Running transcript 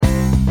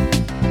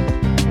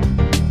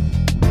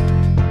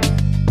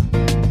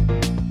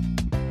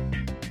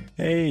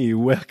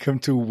welcome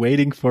to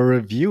Waiting for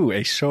Review,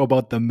 a show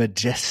about the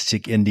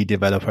majestic indie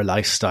developer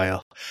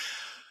lifestyle.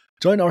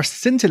 Join our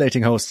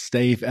scintillating hosts,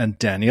 Dave and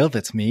Daniel,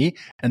 that's me,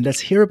 and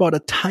let's hear about a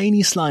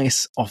tiny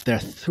slice of their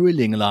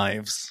thrilling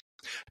lives.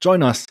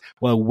 Join us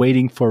while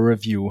waiting for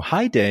review.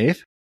 Hi,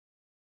 Dave.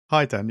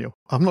 Hi, Daniel.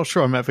 I'm not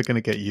sure I'm ever going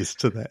to get used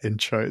to that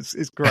intro.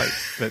 It's great.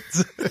 But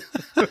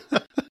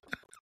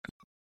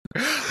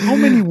how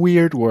many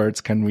weird words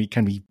can we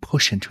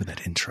push into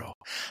that intro?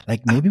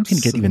 Like maybe we can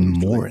get even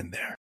more in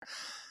there.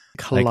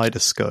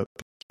 Kaleidoscope.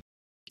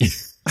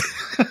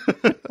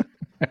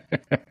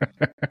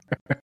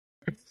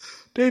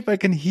 Dave, I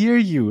can hear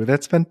you.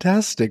 That's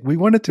fantastic. We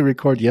wanted to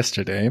record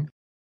yesterday.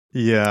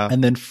 Yeah.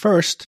 And then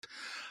first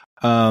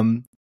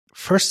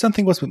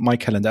something was with my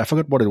calendar. I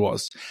forgot what it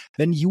was.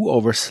 Then you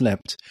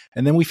overslept.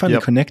 And then we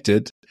finally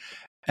connected.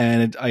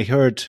 And I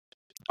heard,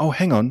 oh,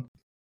 hang on.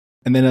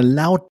 And then a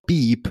loud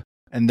beep.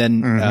 And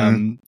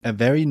then a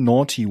very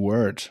naughty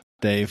word,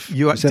 Dave.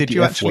 Did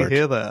you actually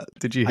hear that?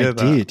 Did you hear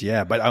that? I did,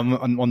 yeah. But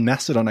on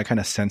Mastodon, I kind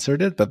of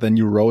censored it, but then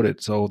you wrote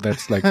it. So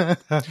that's like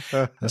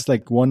that's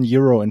like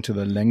 €1 into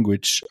the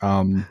language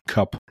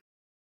cup.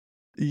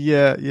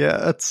 Yeah.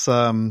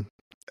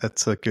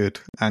 It's a good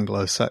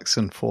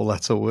Anglo-Saxon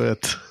 4-letter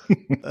word.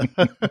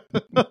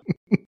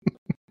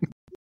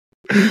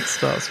 It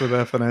starts with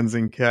F and ends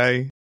in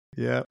K.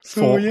 Yeah.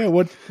 So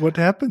what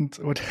happened?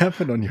 What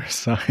happened on your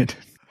side?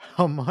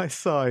 On my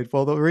side,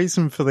 well, the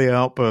reason for the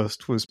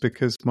outburst was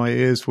because my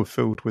ears were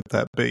filled with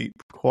that beep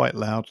quite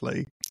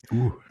loudly.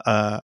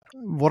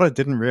 What I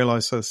didn't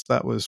realize is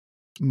that was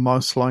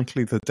most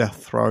likely the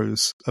death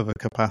throes of a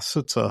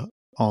capacitor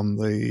on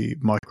the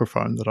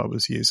microphone that I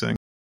was using.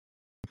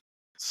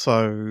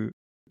 So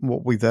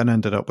what we then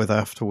ended up with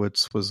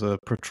afterwards was a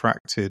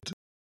protracted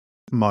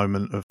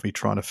moment of me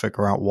trying to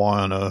figure out why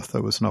on earth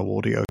there was no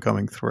audio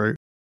coming through.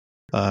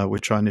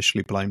 Which I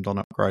initially blamed on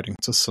upgrading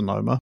to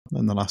Sonoma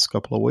in the last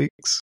couple of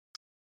weeks.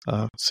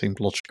 Seemed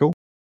logical.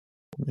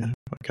 Yeah,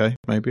 okay,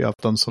 maybe I've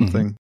done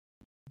something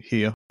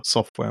here,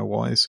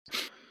 software-wise.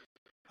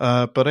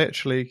 But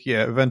actually,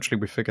 eventually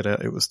we figured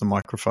out it was the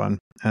microphone,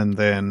 and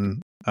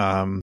then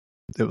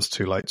it was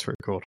too late to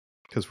record,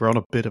 because we're on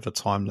a bit of a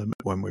time limit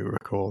when we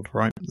record,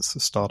 right? It's the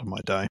start of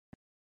my day.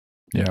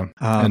 Yeah,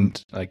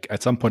 and like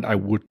at some point I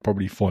would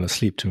probably fall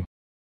asleep too.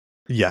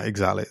 Yeah,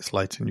 exactly. It's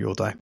late in your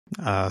day.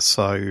 But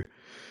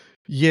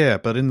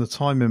in the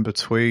time in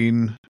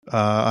between,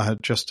 I had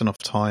just enough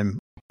time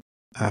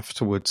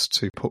afterwards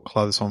to put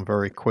clothes on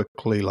very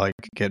quickly, like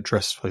get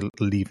dressed for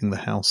leaving the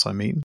house, I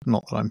mean.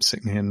 Not that I'm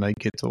sitting here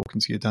naked talking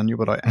to you, Daniel,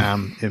 but I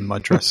am in my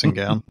dressing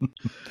gown.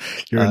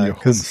 You're in your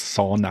home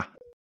sauna.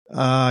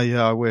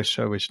 Yeah, I wish.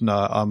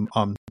 No,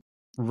 I'm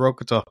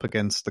rugged up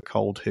against the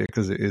cold here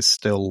because it is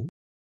still,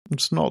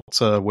 it's not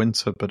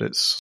winter, but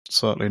it's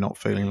certainly not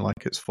feeling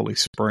like it's fully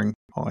spring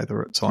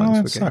either at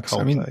times. We're getting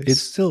cold days.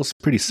 It's still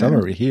pretty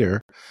summery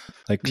here.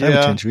 Like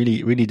climate change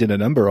really did a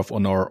number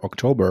on our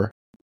October.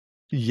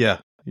 Yeah.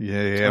 So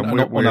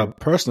on a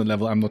personal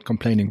level, I'm not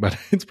complaining, but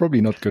it's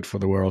probably not good for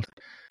the world.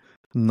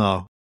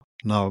 No.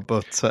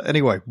 But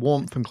anyway,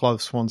 warmth and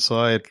clothes to one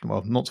side.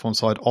 Well, not to one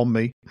side, on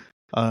me.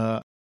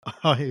 I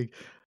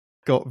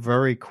got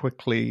very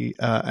quickly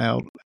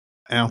out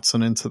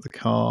and into the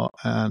car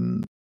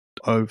and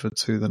over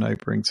to the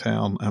neighbouring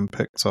town and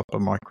picked up a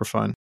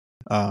microphone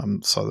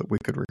so that we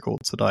could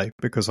record today,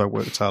 because I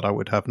worked out I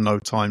would have no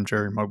time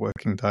during my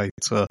working day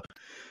to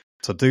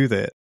do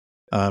that.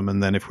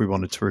 And then if we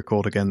wanted to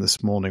record again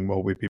this morning,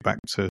 well, we'd be back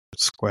to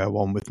square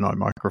one with no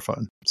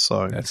microphone.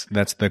 So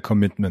that's the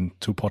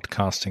commitment to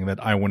podcasting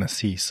that I want to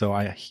see. So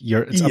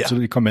it's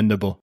absolutely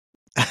commendable.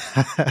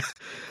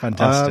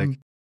 Fantastic.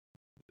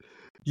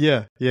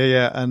 Yeah.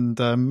 And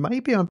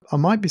maybe I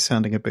might be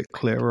sounding a bit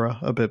clearer,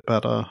 a bit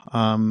better.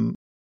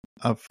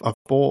 I've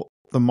bought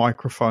the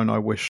microphone I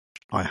wish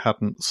I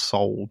hadn't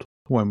sold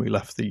when we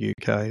left the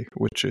UK,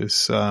 which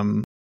is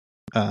an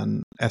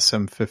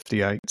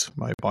SM58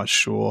 made by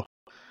Shure,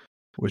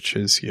 which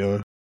is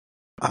your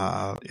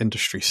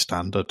industry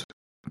standard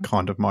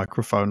kind of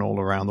microphone all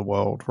around the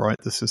world, right?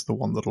 This is the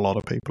one that a lot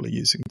of people are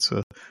using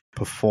to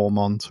perform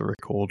on, to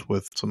record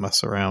with, to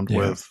mess around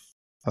with.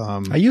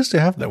 I used to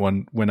have that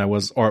one when I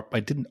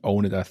didn't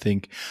own it, I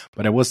think,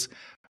 but I was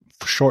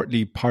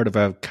shortly part of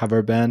a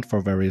cover band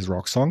for various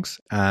rock songs,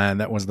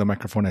 and that was the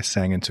microphone I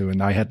sang into, and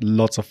I had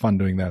lots of fun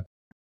doing that.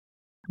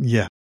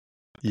 Yeah,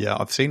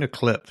 I've seen a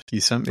clip.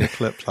 You sent me a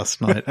clip last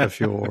night of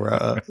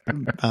your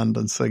band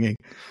and singing.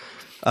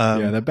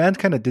 The band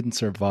kind of didn't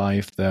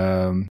survive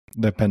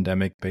the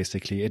pandemic.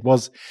 Basically, it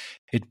was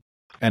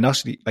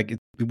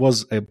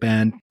a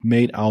band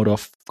made out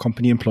of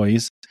company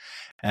employees,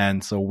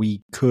 and so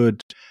we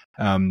could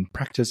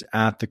practice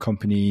at the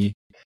company,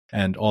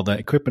 and all the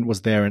equipment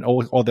was there, and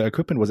all the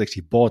equipment was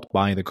actually bought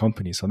by the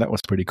company, so that was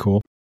pretty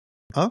cool.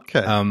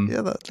 Okay,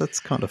 that's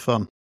kind of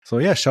fun.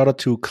 So shout out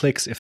to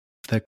Clicks.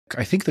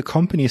 I think the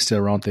company is still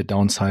around. They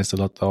downsized a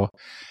lot though,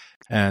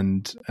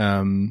 and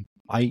I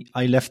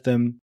left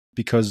them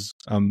because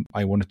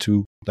I wanted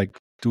to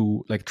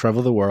do like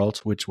travel the world,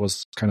 which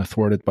was kind of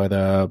thwarted by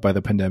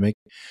the pandemic.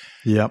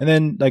 Yeah. And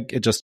then like it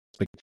just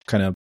like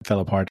kind of fell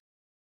apart.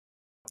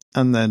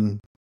 And then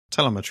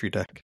telemetry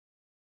deck,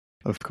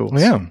 of course. Oh,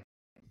 yeah.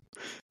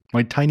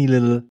 My tiny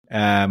little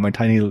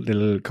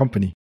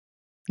company.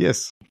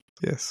 Yes.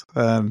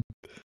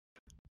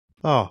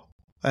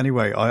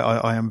 Anyway,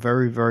 I am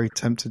very, very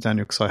tempted,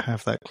 Daniel, because I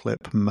have that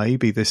clip.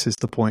 Maybe this is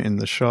the point in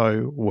the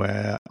show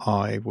where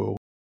I will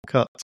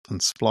cut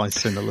and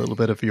splice in a little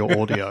bit of your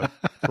audio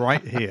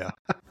right here.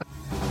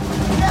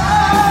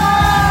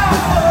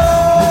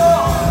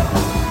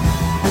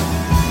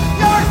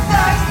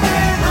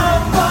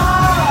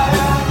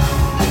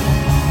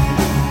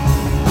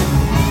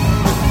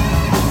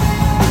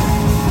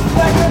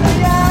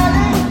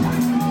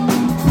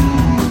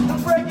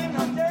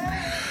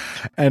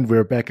 And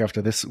we're back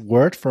after this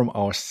word from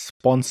our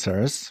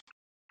sponsors.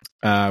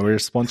 We're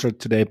sponsored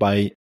today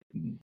by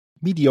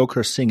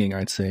mediocre singing,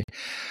 I'd say.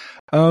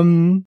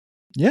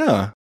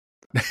 Yeah.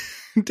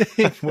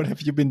 Dave, what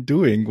have you been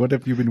doing? What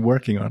have you been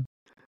working on?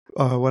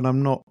 When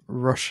I'm not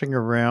rushing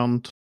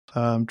around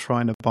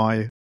trying to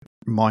buy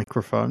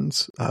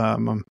microphones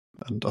and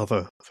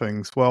other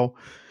things. Well,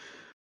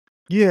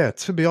 yeah,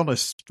 to be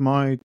honest,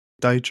 my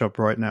day job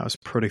right now is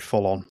pretty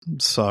full on.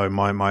 So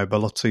my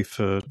ability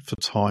for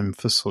time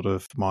for sort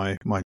of my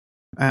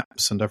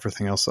apps and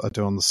everything else that I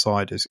do on the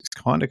side is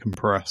kind of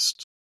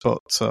compressed. But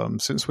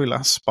since we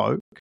last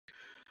spoke,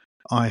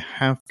 I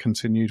have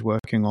continued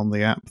working on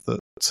the app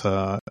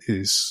that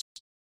is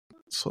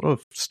sort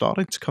of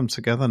starting to come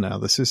together now.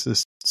 This is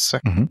this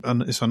second,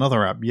 and it's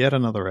another app, yet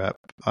another app.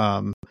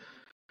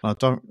 I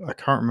can't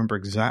remember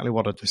exactly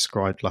what I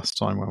described last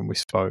time when we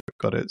spoke,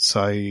 but it's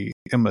a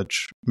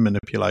image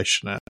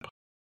manipulation app.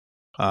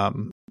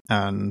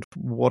 And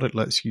what it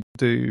lets you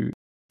do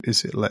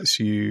is it lets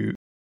you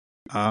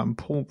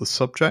pull the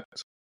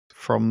subject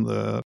from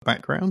the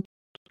background,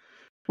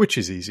 which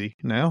is easy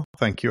now.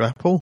 Thank you,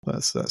 Apple.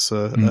 That's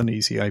an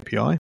easy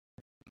API.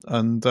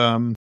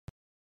 And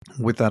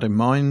with that in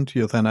mind,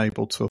 you're then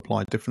able to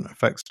apply different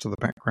effects to the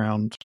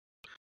background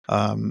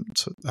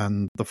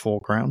and the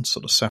foreground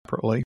sort of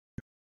separately.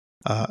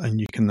 And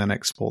you can then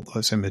export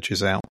those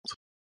images out.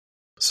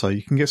 So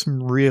you can get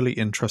some really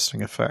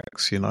interesting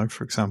effects. You know,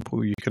 for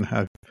example, you can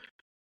have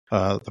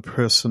the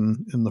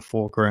person in the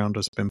foreground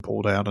has been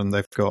pulled out and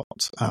they've got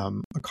a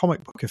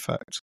comic book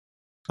effect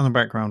and the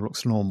background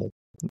looks normal.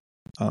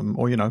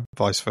 Or, you know,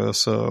 vice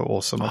versa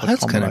or some other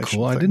that's kind of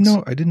cool. I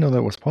didn't know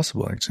that was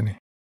possible, actually.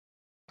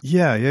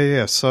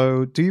 Yeah.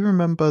 So do you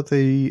remember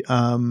the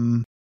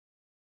I'm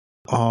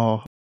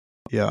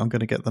going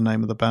to get the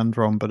name of the band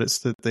wrong, but it's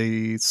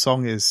the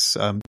song is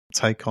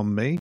Take On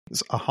Me.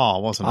 It's Aha,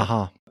 wasn't it?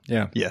 Aha,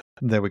 yeah. Yeah,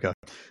 there we go.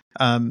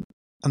 And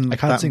I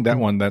can't sing that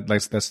one.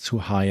 That's too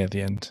high at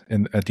the end,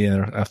 at the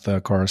end of the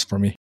chorus for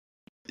me.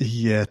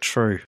 Yeah,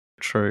 true.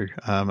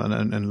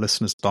 And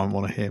listeners don't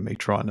want to hear me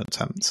try and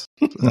attempt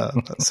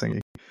that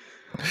singing.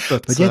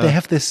 But yeah, they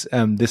have this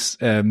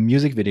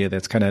music video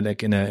that's kind of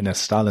like in a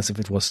style as if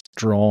it was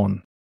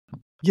drawn.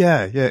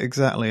 Yeah,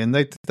 exactly. And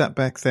they did that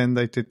back then.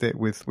 They did that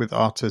with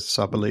artists,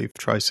 I believe,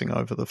 tracing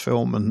over the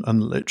film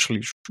and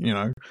literally, you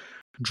know,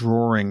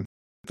 drawing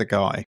the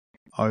guy,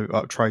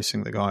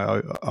 tracing the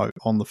guy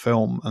on the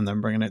film and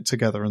then bringing it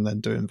together and then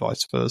doing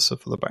vice versa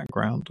for the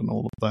background and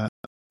all of that.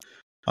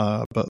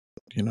 But,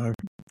 you know,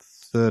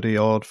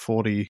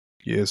 40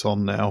 years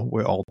on now,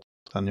 we're old,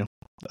 Daniel.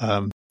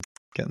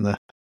 Getting there.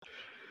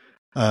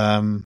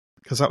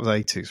 Because that was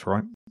 80s,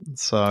 right?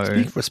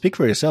 So speak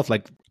for yourself.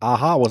 Like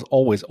Aha was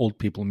always old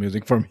people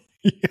music for me.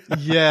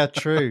 Yeah,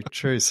 true.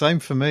 Same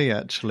for me,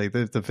 actually.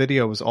 The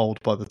video was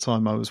old by the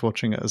time I was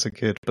watching it as a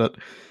kid. But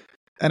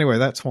anyway,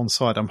 that's one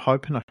side. I'm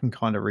hoping I can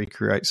kind of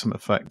recreate some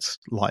effects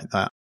like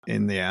that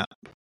in the app.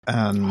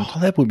 And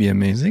that would be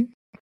amazing.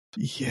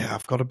 Yeah,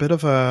 I've got a bit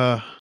of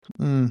a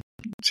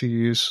to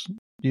use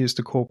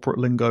the corporate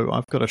lingo.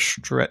 I've got a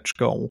stretch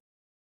goal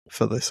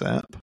for this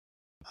app.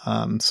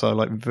 So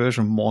like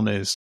version 1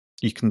 is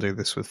you can do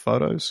this with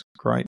photos.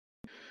 Great.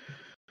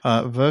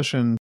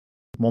 Version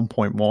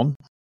 1.1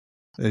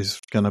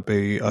 is going to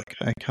be,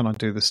 okay, can I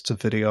do this to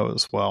video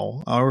as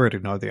well? I already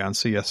know the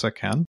answer. Yes, I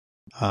can.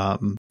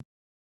 Not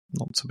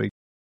to be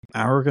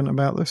arrogant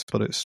about this,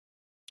 but it's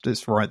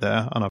right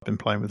there, and I've been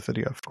playing with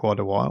video for quite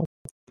a while.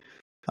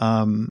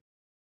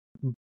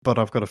 But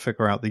I've got to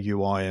figure out the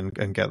UI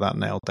and get that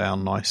nailed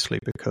down nicely,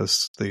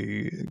 because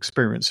the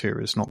experience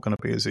here is not going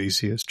to be as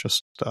easy as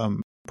just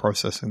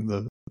processing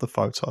the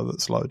photo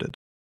that's loaded.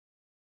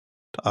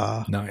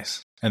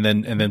 Nice. And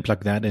then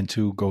plug that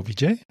into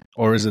GoVJ?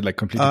 Or is it like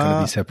completely going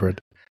to be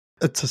separate?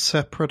 It's a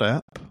separate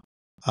app.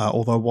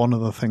 Although one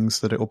of the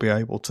things that it will be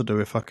able to do,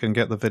 if I can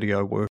get the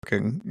video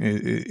working,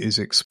 is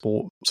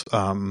export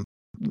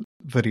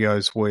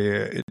videos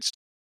where it's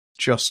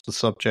just the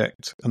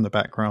subject and the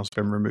background's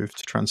been removed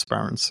to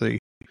transparency.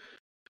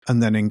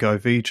 And then in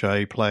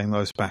GoVJ, playing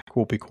those back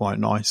will be quite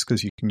nice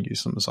because you can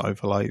use them as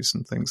overlays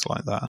and things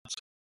like that.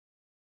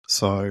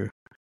 So,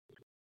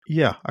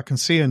 yeah, I can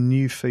see a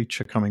new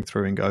feature coming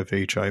through in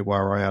GoVJ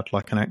where I add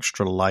like an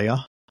extra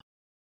layer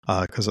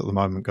because at the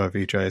moment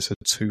GoVJ is a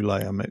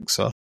 2-layer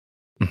mixer.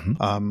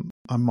 Mm-hmm.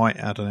 I might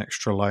add an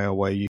extra layer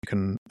where you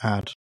can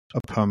add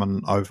a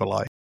permanent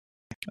overlay.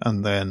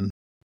 And then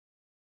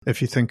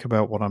if you think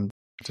about what I'm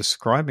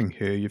describing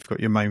here, you've got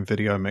your main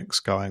video mix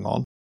going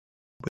on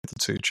with the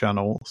 2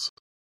 channels,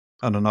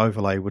 and an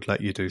overlay would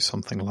let you do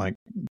something like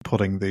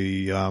putting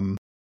a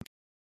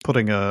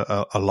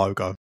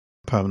logo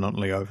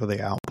permanently over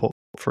the output,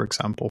 for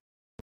example.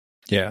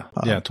 Yeah,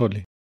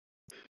 totally.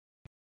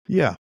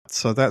 Yeah,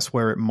 so that's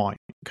where it might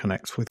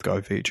connect with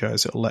GoVJ,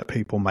 is it'll let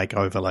people make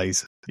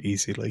overlays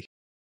easily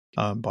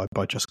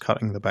by just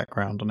cutting the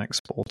background and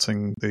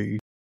exporting the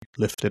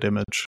lifted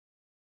image.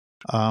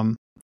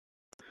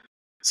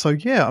 So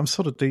yeah, I'm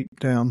sort of deep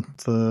down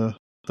the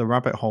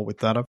rabbit hole with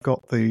that. I've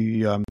got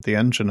the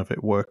engine of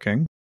it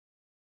working.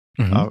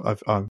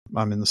 Mm-hmm.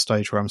 I'm in the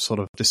stage where I'm sort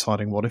of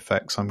deciding what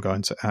effects I'm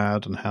going to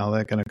add and how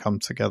they're going to come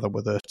together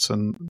with it.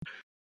 And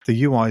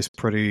the UI is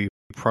pretty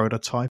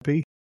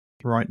prototypey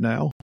right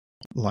now.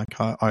 Like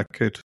I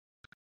could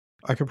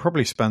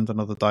probably spend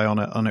another day on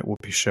it and it would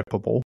be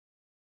shippable,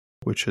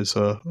 which is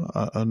a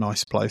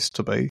nice place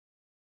to be.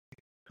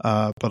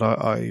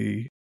 But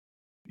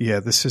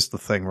yeah, this is the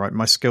thing, right?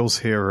 My skills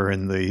here are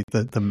in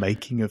the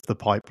making of the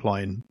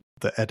pipeline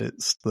that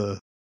edits the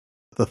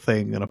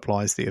thing and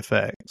applies the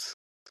effects.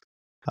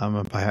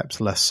 And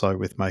perhaps less so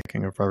with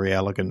making a very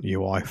elegant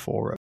UI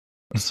for it.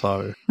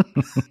 So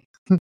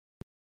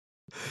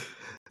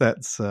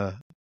that's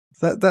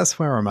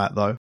where I'm at,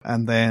 though.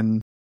 And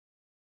then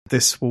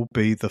this will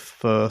be the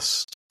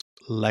first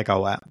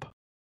Lego app.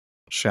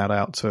 Shout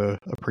out to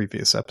a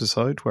previous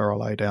episode where I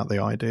laid out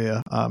the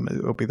idea.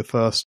 It will be the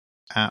first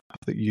app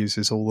that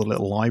uses all the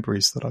little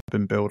libraries that I've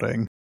been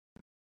building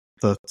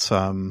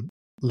that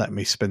let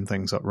me spin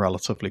things up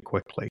relatively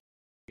quickly.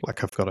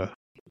 Like I've got a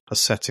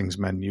settings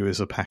menu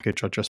as a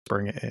package, I just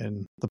bring it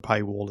in. The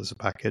paywall is a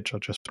package, I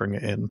just bring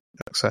it in,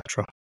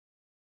 etc.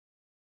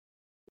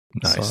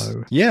 Nice.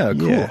 So, yeah,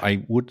 cool. Yeah.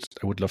 I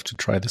would love to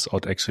try this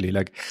out actually.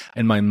 Like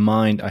in my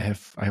mind I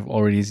have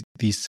already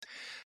these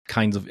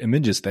kinds of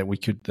images that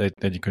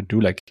you could do,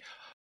 like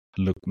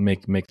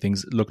make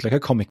things look like a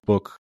comic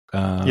book,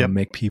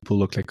 make people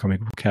look like comic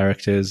book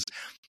characters,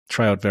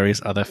 try out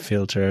various other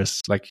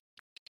filters. Like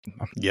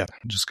I'm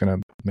just gonna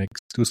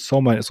do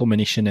so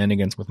many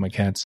shenanigans with my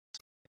cats.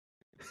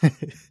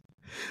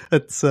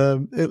 It's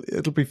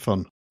it'll be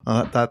fun.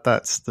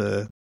 That's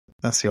the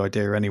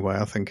idea anyway.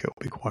 I think it'll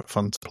be quite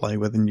fun to play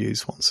with and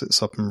use once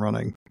it's up and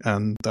running.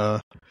 And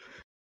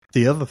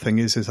the other thing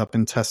is I've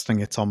been testing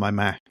it on my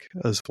Mac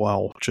as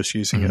well, just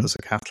using it as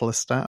a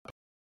Catalyst app.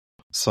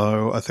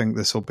 So I think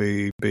this will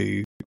be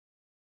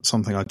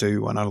something I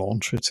do when I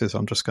launch it. Is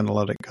I'm just going to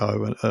let it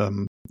go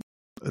and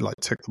like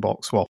tick the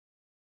box. Well,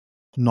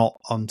 not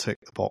untick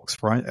the box,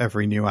 right?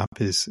 Every new app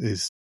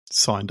is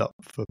signed up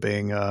for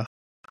being an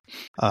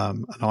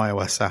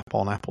iOS app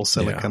on Apple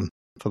Silicon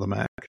for the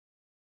Mac.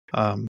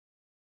 And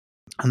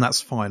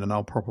that's fine, and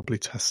I'll probably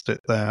test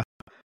it there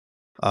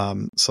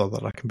so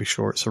that I can be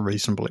sure it's a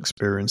reasonable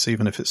experience,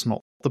 even if it's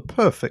not the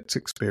perfect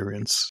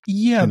experience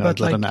but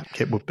that an app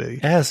kit would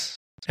be. As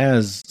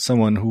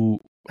someone who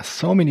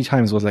so many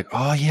times was like,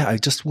 oh yeah, I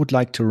just would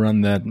like to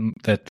run that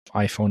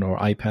iPhone or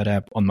iPad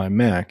app on my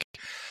Mac.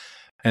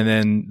 And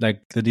then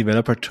like the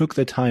developer took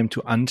the time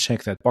to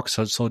uncheck that box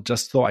so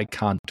just so I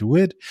can't do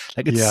it.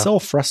 Like it's so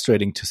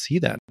frustrating to see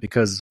that,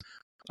 because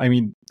I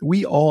mean,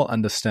 we all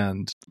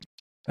understand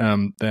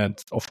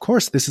that of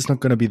course this is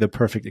not going to be the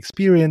perfect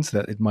experience,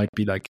 that it might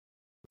be like,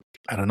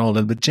 I don't know, a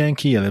little bit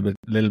janky, a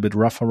little bit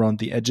rough around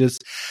the edges,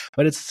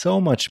 but it's so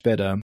much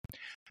better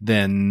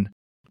than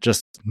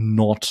just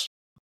not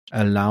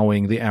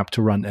allowing the app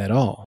to run at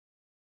all.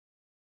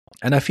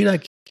 And I feel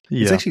like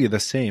it's actually the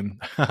same.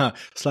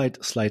 slight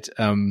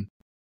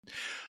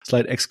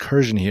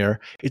excursion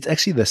here. It's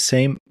actually the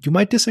same. You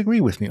might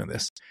disagree with me on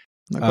this.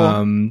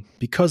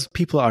 Because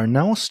people are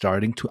now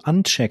starting to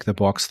uncheck the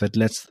box that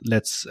lets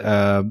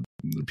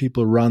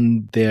people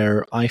run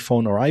their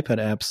iPhone or iPad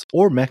apps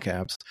or Mac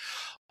apps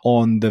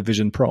on the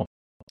Vision Pro.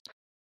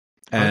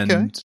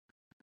 And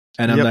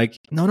I'm like,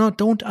 no,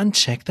 don't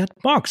uncheck that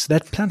box.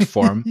 That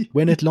platform,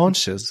 when it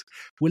launches,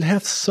 will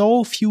have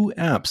so few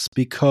apps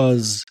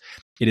because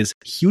it is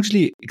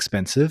hugely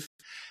expensive,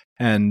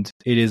 and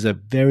it is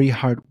very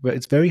hard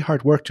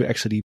work to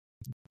actually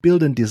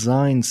build and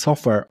design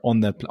software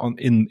in a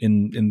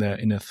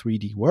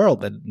 3D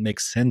world that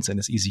makes sense and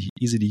is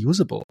easily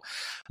usable.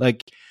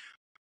 Like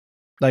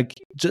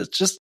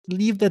just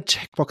leave that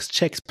checkbox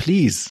checked,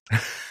 please.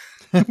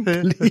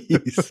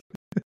 Please.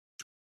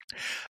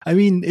 I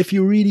mean, if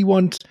you really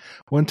want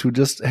to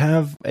just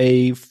have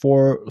a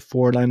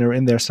four-liner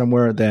in there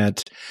somewhere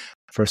that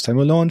first time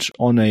we launch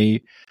on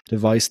a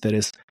device that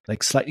is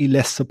like slightly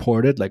less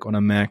supported, like on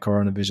a Mac or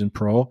on a Vision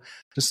Pro,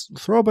 just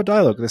throw up a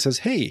dialogue that says,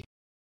 hey,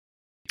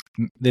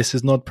 this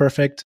is not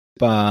perfect,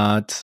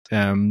 but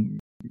here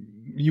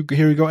you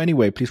go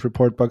anyway. Please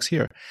report bugs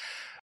here,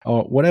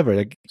 or whatever.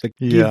 Like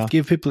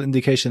give people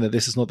indication that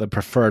this is not the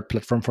preferred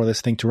platform for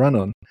this thing to run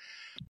on,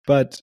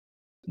 but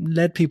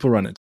let people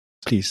run it,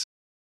 please.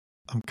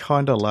 I'm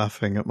kind of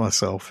laughing at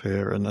myself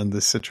here and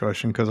this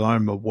situation because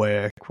I'm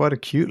quite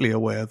acutely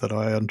aware that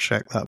I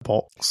unchecked that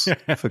box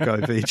for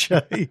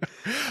GoVJ.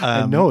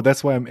 I know,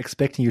 that's why I'm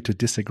expecting you to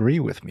disagree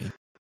with me.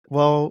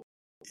 Well,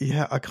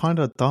 yeah, I kind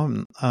of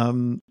don't.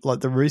 Like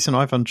the reason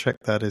I've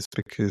unchecked that is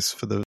because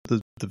for the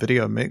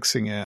video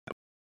mixing app,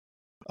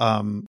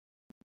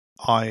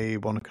 I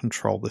want to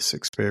control this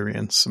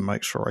experience and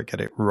make sure I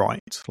get it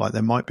right. Like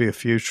there might be a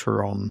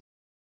future on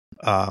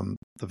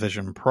the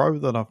Vision Pro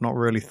that I've not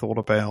really thought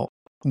about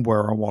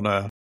where I want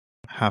to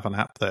have an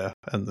app there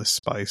in this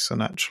space.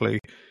 And actually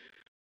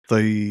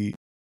the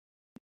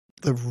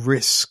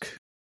risk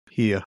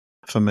here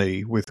for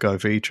me with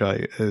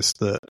GoVJ is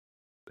that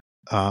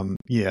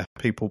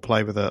people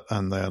play with it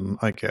and then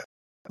I get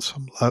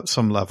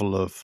some level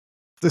of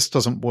this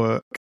doesn't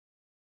work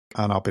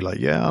and I'll be like,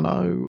 yeah, I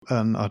know,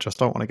 and I just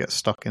don't want to get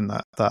stuck in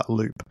that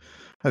loop.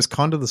 It's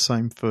kind of the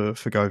same for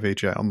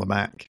GoVJ on the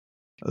Mac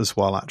as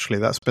well, actually.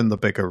 That's been the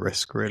bigger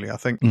risk, really. I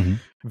think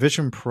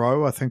Vision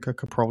Pro, I think I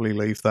could probably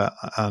leave that,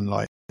 and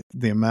like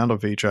the amount of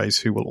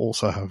VJs who will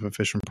also have a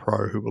Vision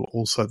Pro who will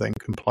also then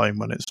complain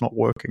when it's not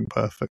working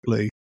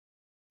perfectly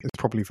is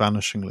probably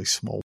vanishingly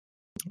small.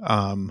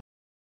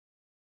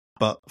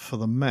 But for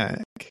the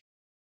Mac,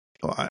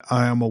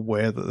 I am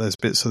aware that there's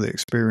bits of the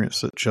experience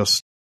that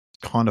just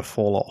kind of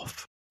fall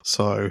off.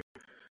 So,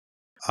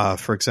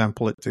 for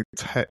example,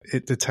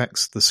 it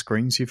detects the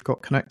screens you've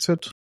got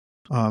connected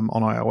on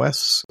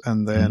iOS,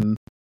 and then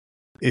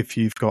if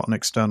you've got an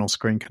external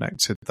screen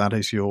connected, that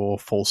is your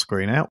full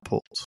screen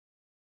output.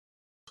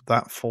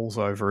 That falls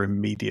over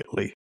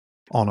immediately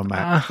on a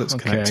Mac that's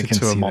connected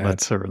to a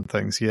monitor and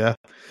things. Yeah.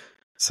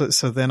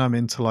 So then I'm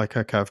into like,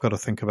 okay, I've got to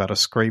think about a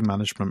screen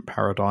management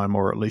paradigm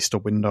or at least a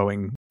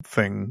windowing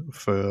thing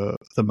for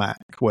the Mac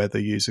where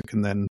the user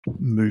can then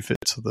move it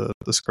to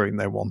the screen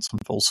they want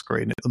and full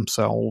screen it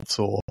themselves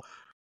or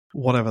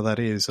whatever that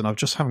is. And I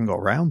just haven't got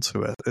around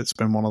to it. It's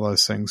been one of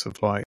those things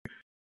of like,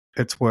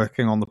 it's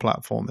working on the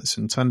platform it's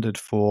intended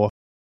for.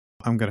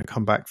 I'm going to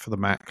come back for the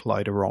Mac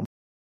later on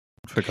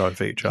for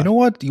GoVJ. You know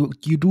what?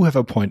 You do have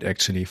a point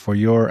actually for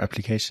your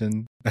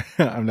application.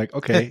 I'm like,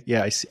 okay,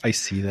 yeah, I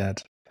see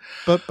that.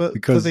 But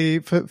because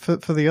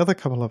for the other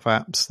couple of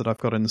apps that I've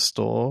got in the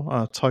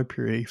store,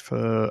 Topiary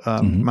for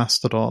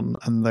Mastodon,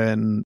 and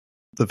then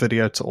the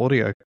video to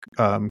audio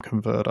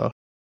converter,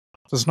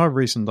 there's no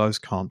reason those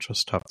can't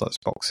just have those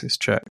boxes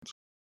checked.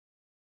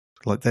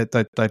 Like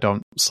they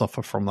don't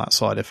suffer from that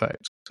side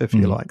effect, if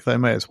you like. They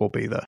may as well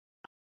be there.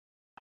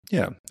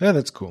 Yeah,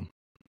 that's cool.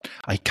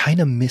 I kind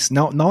of miss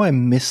now I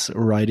miss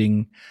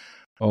writing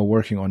or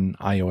working on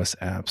iOS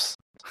apps.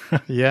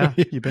 Yeah,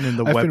 you've been in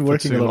the web. I've been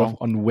working a lot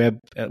on web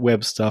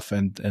stuff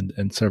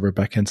and server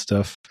backend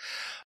stuff.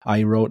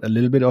 I wrote a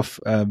little bit of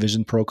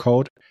Vision Pro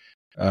code,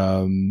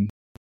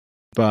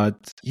 but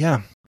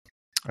yeah,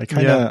 I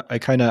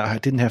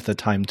didn't have the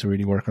time to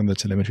really work on the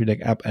Telemetry Deck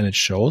app, and it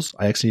shows.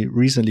 I actually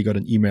recently got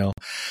an email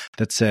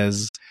that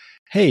says,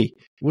 "Hey, it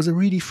was a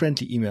really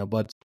friendly email,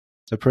 but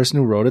the person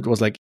who wrote it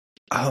was like,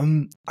 I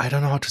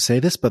don't know how to say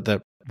this, but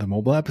the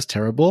mobile app is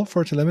terrible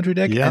for Telemetry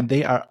Deck," and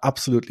they are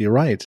absolutely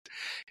right.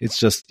 It's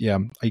just,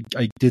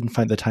 I didn't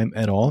find the time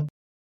at all.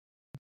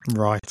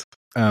 Right.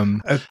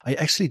 I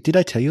actually, did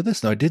I tell you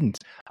this? No, I didn't.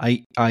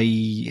 I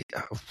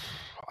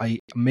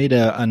made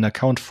an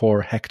account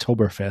for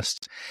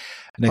Hacktoberfest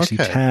and actually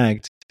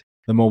tagged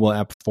the mobile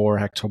app for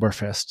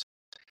Hacktoberfest,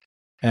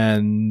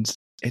 and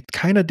it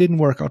kind of didn't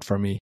work out for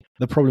me.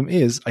 The problem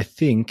is, I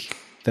think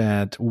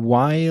that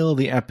while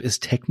the app is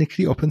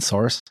technically open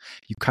source,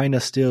 you kind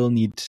of still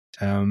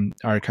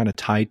are kind of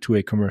tied to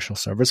a commercial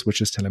service, which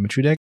is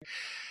Telemetry Deck.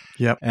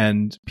 Yep.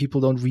 And people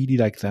don't really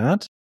like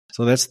that.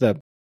 So that's the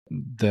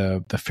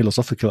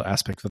philosophical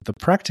aspect. But the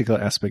practical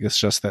aspect is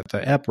just that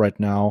the app right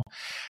now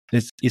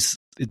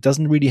it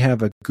doesn't really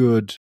have a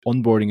good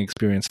onboarding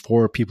experience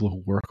for people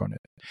who work on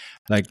it.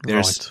 Like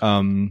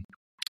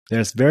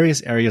there's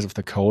various areas of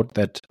the code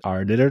that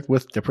are littered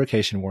with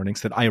deprecation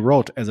warnings that I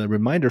wrote as a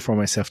reminder for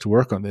myself to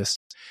work on this.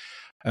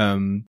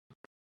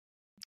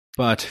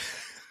 But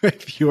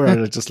if you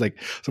are just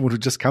like someone who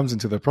just comes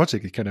into the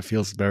project, it kind of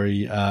feels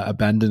very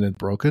abandoned and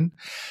broken.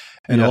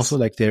 And also,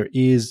 like, there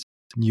is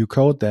new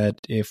code that,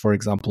 if, for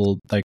example,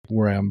 like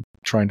where I'm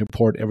trying to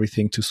port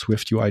everything to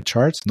Swift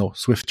charts.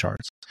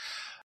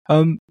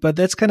 But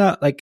that's kind of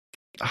like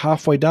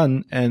halfway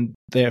done, and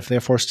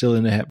therefore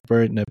still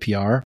buried in a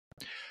PR.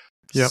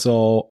 Yep.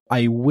 So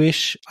I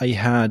wish I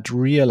had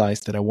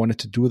realized that I wanted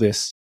to do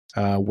this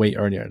way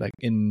earlier, like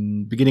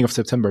in beginning of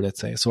September, let's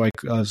say. So I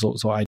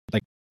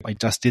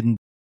just didn't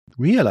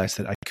realize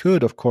that I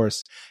could, of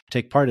course,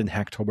 take part in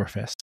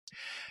Hacktoberfest.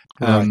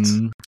 Right.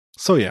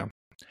 So yeah,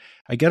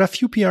 I got a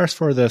few PRs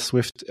for the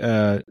Swift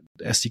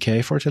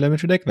SDK for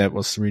Telemetry Deck. That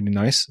was really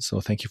nice. So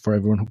thank you for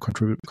everyone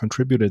who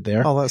contributed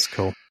there. Oh, that's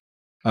cool.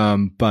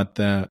 But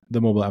the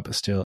mobile app is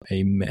still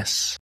a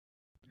mess.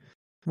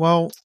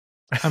 Well,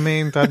 I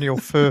mean, Daniel,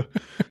 for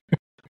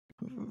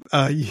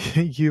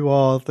you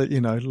are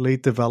the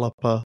lead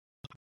developer,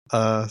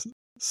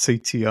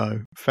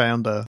 CTO,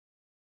 founder,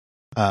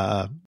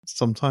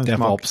 sometimes DevOps.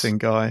 marketing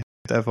guy,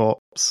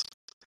 DevOps,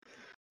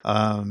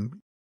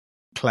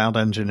 cloud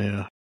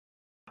engineer,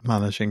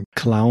 managing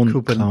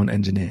clown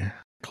engineer.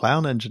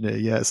 Clown engineer,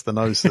 yeah, it's the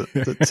nose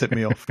that tipped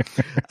me off.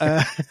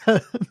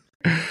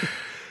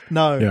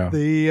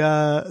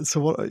 So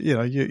what,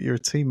 you're a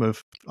team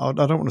of, I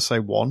don't want to say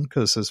one,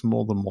 because there's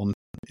more than one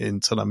in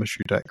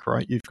Telemetry Deck,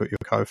 right? You've got your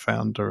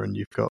co-founder and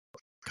you've got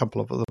a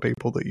couple of other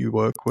people that you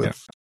work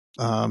with.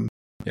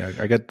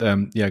 I got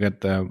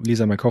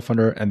Lisa, my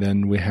co-founder, and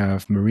then we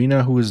have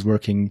Marina, who is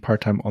working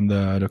part-time on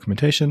the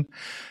documentation.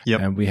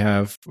 Yep. And we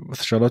have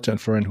Charlotte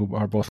and Florian, who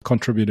are both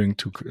contributing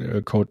to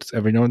code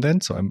every now and then.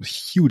 So I'm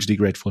hugely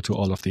grateful to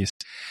all of these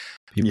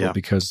people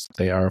because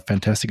they are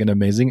fantastic and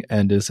amazing,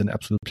 and it's an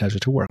absolute pleasure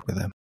to work with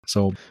them.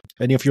 So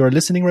if any of you are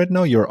listening right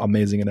now, you're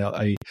amazing, and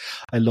I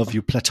love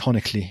you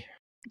platonically.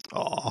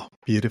 Oh,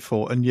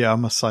 beautiful. And yeah, I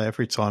must say,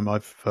 every time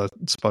I've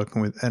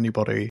spoken with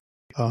anybody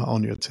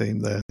on your team,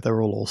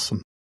 they're all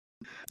awesome.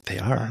 They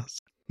are.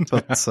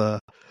 But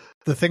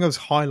the thing I was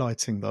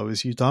highlighting, though,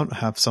 is you don't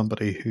have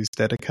somebody whose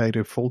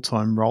dedicated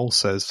full-time role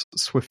says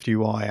Swift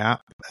UI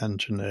app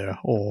engineer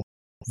or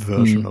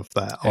version of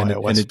that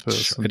iOS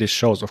person. It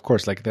shows, of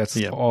course, like that's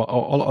a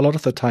lot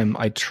of the time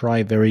I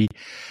try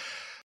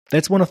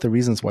that's one of the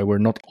reasons why we're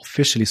not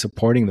officially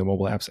supporting the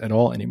mobile apps at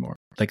all anymore.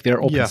 Like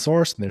they're open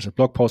source and there's a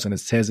blog post and it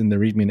says in the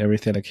README and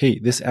everything like, hey,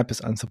 this app is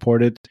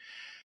unsupported.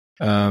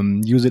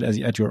 Use it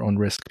at your own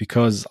risk,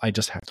 because I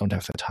just don't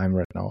have the time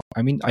right now.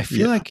 I mean, I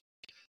feel like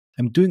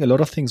I'm doing a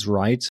lot of things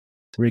right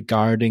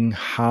regarding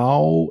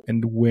how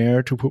and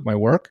where to put my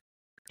work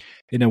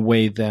in a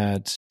way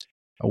that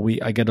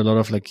I get a lot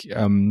of like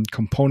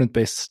component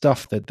based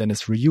stuff that then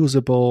is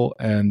reusable,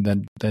 and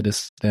then that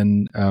is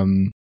then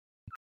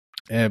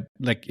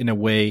like in a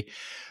way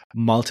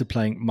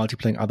multiplying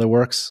other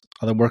work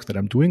that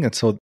I'm doing. And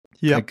so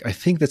like, I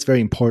think that's very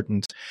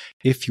important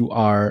if you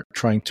are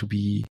trying to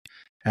be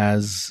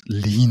as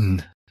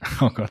lean.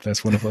 Oh God,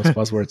 that's one of those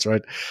buzzwords,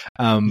 right?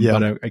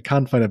 But I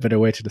can't find a better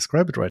way to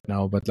describe it right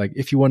now. But like,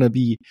 if you want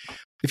to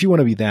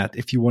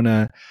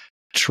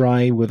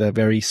try with a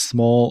very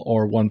small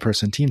or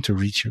one-person team to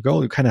reach your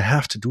goal, you kind of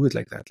have to do it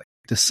like that. Like,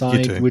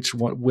 decide which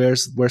one,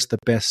 where's the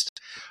best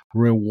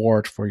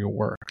reward for your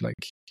work.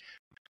 Like,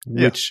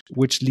 which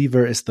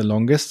lever is the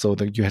longest, so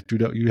that you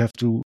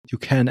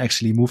can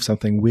actually move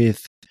something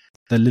with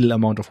the little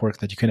amount of work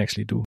that you can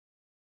actually do.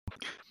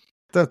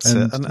 That's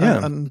it.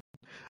 And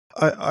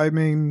I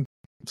mean,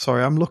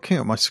 sorry, I'm looking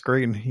at my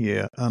screen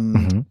here,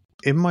 and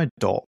in my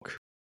dock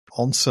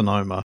on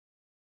Sonoma,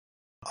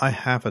 I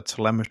have a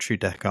telemetry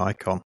deck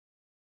icon.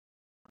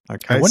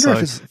 Okay, I wonder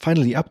if it's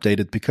finally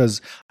updated,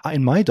 because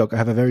in my dock I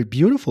have a very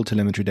beautiful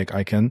telemetry deck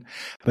icon,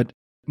 but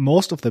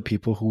most of the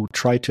people who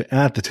try to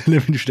add the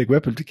telemetry deck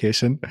web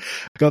application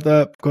got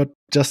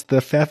just the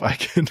fav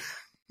icon.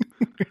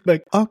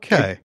 Like,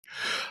 okay,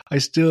 I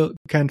still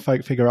can't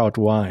figure out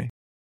why.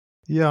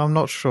 Yeah, I'm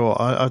not sure.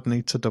 I'd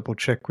need to double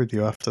check with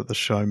you after the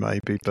show,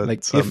 maybe. But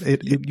like,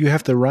 you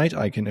have the right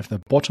icon if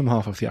the bottom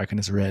half of the icon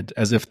is red,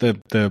 as if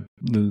the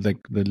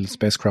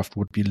spacecraft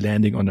would be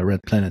landing on a red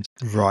planet.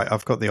 Right,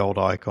 I've got the old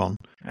icon.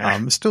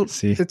 Still,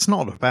 it's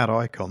not a bad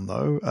icon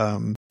though.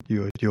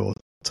 Your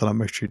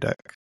telemetry deck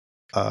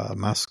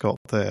mascot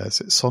there,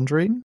 is it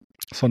Sondrine?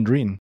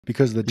 Sondrine,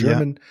 because the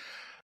German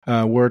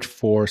word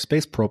for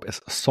space probe is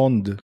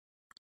Sond,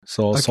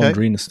 so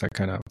Sondrine is that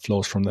kind of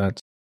flows from that.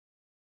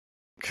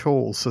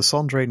 Cool. So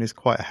Sondrine is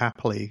quite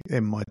happily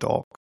in my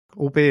dock,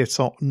 albeit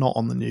not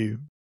on the new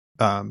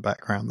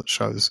background that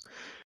shows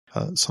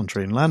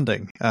Sondrine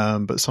landing,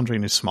 but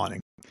Sondrine is smiling.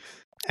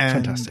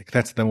 And fantastic.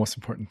 That's the most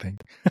important thing.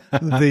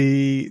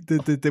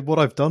 the what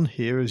I've done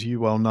here, as you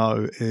well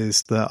know,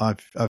 is that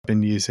I've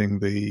been using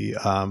the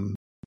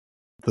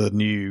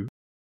new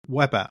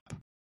web app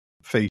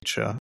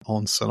feature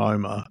on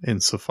Sonoma in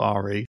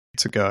Safari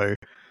to go,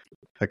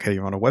 okay,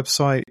 you're on a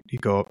website, you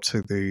go up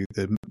to the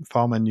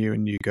file menu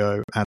and you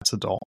go add to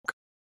dock.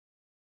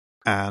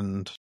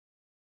 And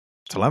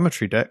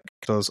Telemetry Deck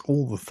does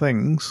all the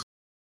things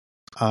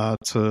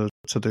to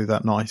do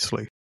that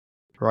nicely,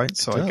 right?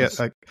 So I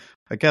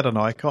get an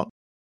icon.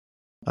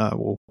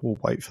 We'll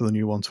wait for the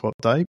new one to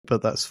update,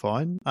 but that's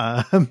fine.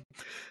 And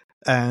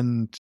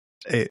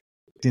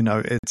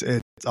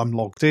I'm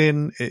logged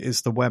in. It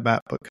is the web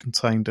app, but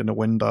contained in a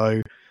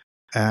window.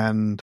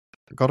 And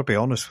I've got to be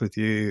honest with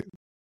you,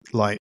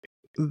 like,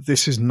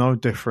 this is no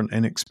different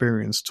in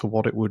experience to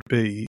what it would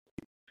be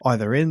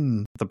either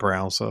in the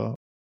browser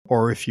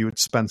or if you would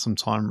spend some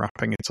time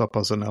wrapping it up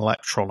as an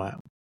Electron app.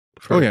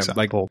 For example.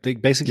 Like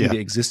the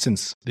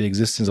existence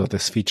of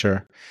this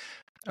feature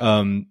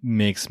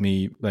makes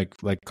me like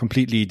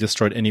completely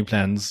destroyed any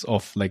plans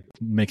of like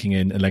making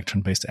an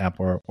Electron based app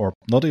or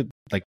not.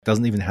 Like,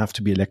 doesn't even have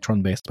to be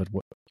Electron based, but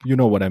you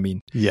know what I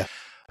mean. Yeah,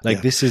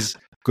 this is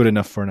good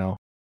enough for now.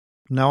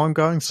 Now I'm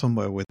going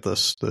somewhere with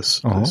this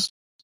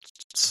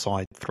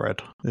side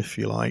thread, if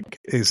you like,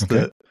 is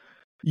that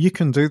you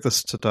can do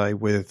this today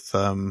with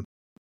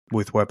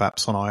web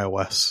apps on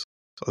iOS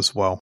as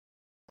well.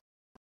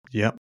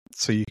 Yep.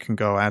 So you can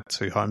go add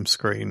to home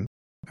screen,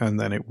 and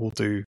then it will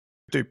do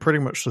pretty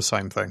much the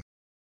same thing.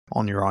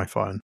 on your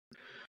iPhone,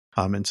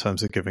 in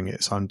terms of giving it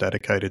its own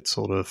dedicated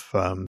sort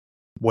of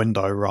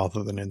window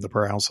rather than in the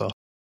browser.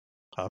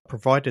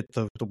 Provided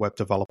the web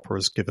developer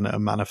has given it a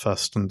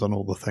manifest and done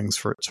all the things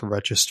for it to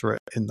register it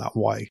in that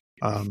way.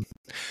 And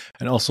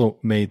also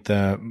made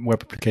the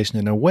web application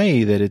in a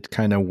way that it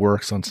kind of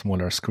works on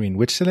smaller screen,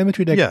 which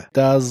Telemetry Deck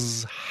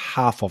does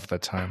half of the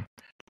time.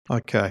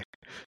 Okay.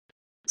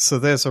 So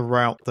there's a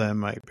route there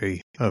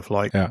maybe of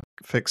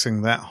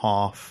fixing that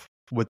half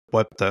with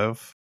web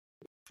dev,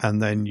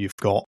 and then you've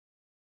got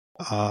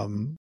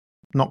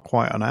not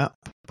quite an app,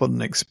 but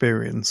an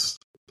experience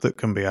that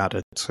can be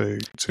added to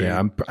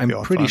I'm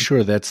pretty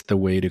sure that's the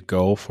way to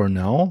go for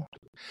now.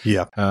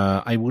 Yeah.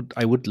 I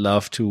would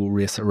love to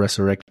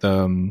resurrect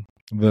the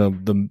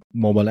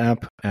mobile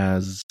app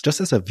as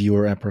a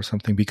viewer app or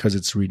something, because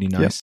it's really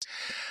nice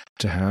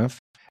to have.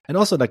 And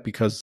also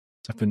because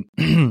I've been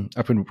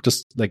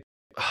just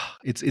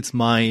it's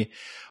my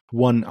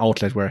one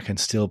outlet where I can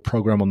still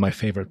program on my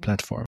favorite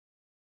platform.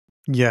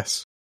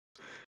 Yes.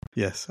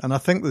 And I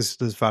think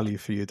there's value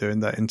for you doing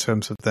that in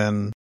terms of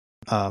then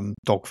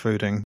dog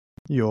fooding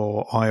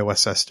your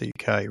iOS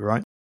SDK,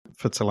 right?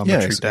 For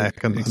Telemetry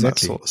Deck and that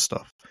sort of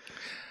stuff.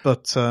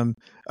 But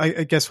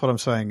I guess what I'm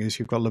saying is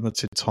you've got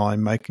limited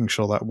time making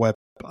sure that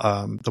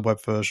the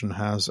web version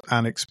has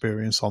an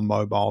experience on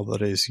mobile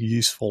that is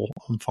useful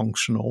and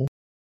functional.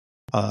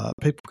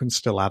 People can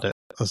still add it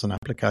as an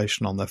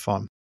application on their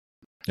phone.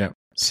 Yeah.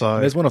 So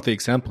there's one of the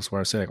examples where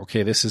I say,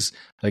 okay, this is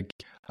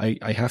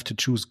I have to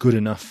choose good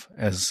enough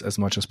as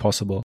much as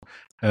possible.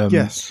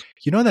 Yes.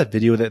 You know that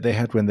video that they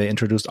had when they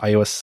introduced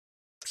iOS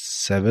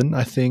 7,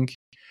 I think?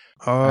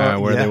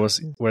 Where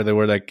they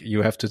were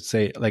you have to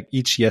say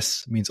each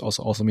yes means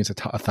also means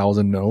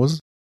 1,000 no's.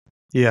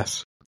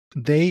 Yes.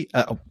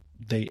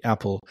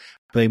 Apple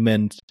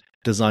meant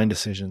design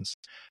decisions.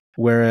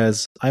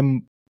 Whereas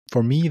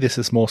for me, this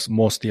is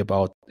mostly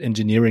about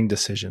engineering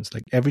decisions.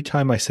 Every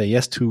time I say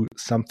yes to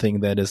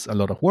something that is a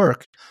lot of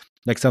work,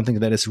 something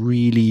that is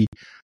really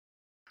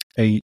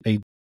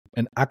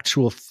an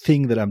actual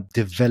thing that I'm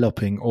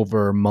developing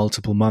over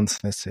multiple months,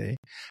 let's say,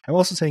 I'm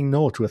also saying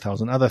no to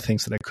 1,000 other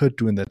things that I could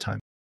do in that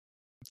time.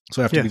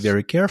 So I have to be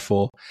very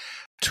careful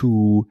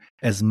to,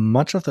 as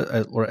much of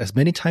or as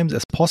many times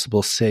as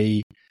possible,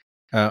 say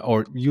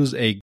or use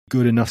a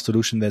good enough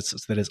solution that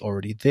is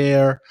already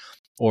there,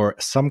 or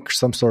some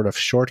sort of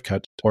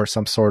shortcut, or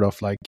some sort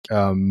of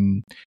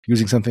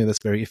using something that's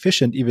very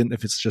efficient, even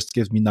if it just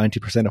gives me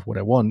 90% of what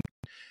I want,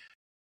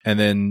 and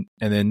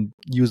then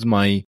use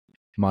my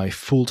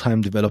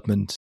full-time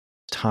development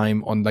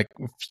time on a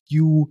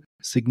few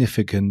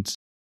significant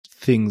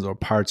things or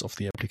parts of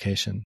the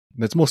application.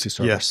 That's mostly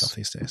server stuff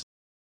these days.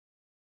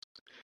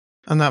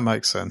 And that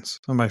makes sense.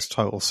 That makes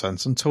total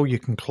sense until you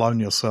can clone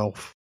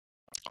yourself.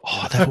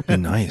 Oh, that would be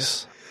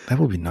nice. That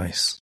would be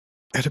nice.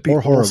 It'd be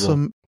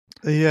awesome.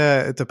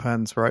 Yeah, it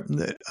depends, right?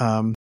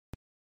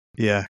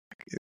 Yeah.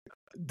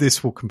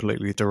 This will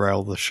completely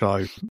derail the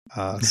show,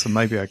 so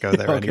maybe I go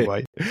there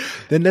anyway.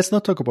 Then let's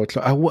not talk about.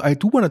 I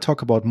do want to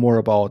talk more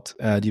about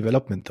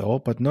development, though,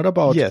 but not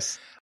about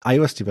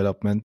iOS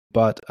development,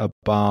 but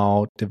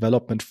about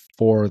development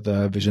for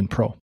the Vision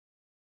Pro.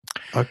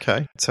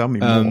 Okay, tell me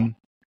more.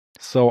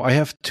 So I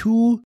have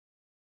two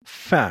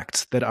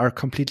facts that are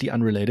completely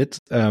unrelated,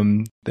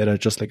 that are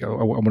just I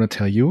want to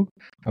tell you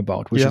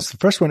about, which is the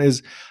first one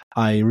is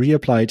I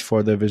reapplied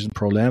for the Vision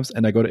Pro lamps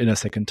and I got it in a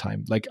second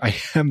time. I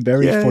am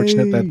very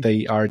fortunate that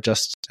they are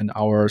just an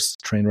hour's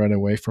train ride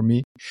away from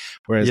me,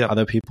 whereas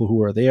other people who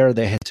were there,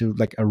 they had to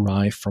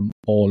arrive from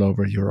all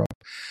over Europe.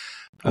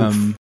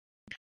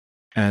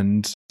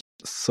 And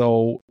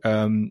so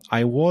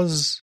I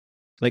was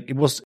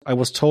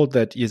told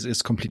that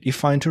it's completely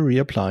fine to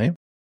reapply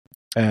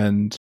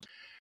and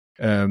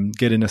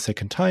get in a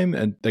second time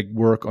and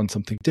work on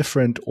something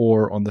different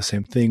or on the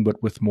same thing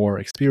but with more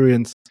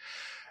experience.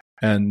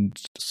 And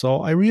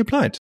so I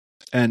reapplied,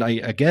 and I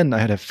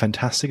had a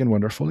fantastic and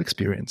wonderful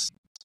experience.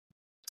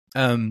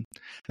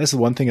 That's the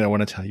one thing that I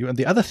want to tell you. And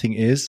the other thing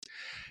is,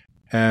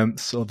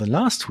 so the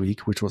last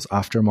week, which was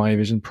after my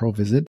Vision Pro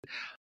visit,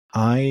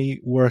 I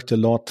worked a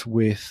lot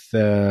with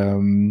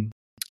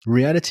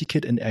Reality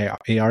Kit and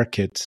AR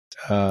Kit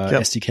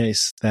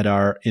SDKs that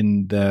are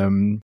in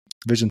the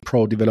Vision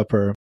Pro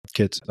developer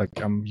kit.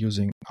 I'm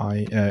using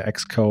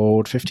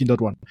Xcode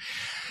 15.1.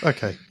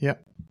 Okay, yeah.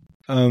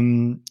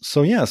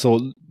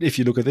 So if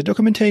you look at the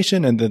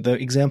documentation and the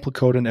example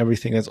code and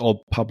everything, that's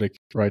all public,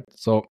 right?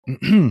 So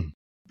I'm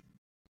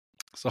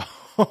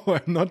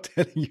not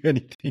telling you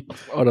anything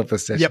out of the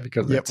session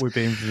because we're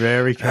being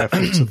very careful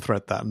to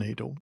thread that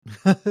needle.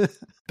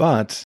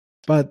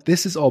 But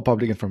this is all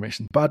public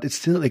information. But it's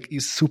still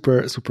it's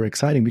super, super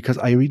exciting because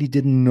I really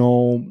didn't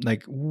know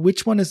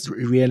which one is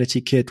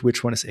Reality Kit,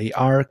 which one is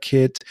AR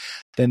Kit.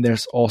 Then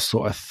there's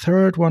also a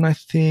third one, I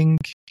think.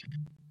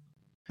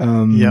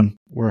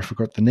 Where I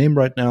forgot the name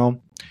right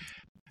now.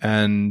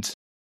 And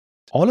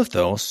all of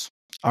those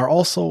are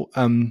also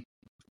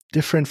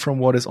different from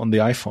what is on the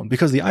iPhone,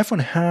 because the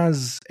iPhone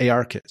has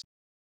AR Kit.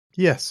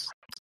 Yes.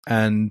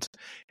 And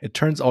it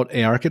turns out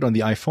ARKit on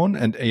the iPhone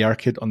and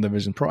ARKit on the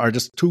Vision Pro are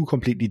just two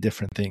completely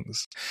different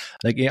things.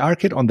 Like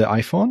ARKit on the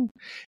iPhone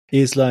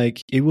is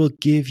like, it will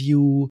give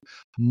you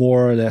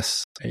more or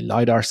less a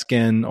LiDAR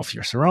scan of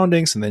your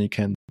surroundings, and then you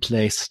can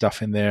place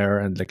stuff in there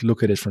and like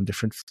look at it from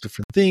different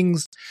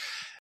things.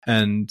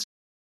 And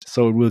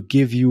so it will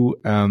give you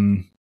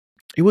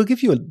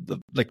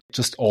like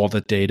just all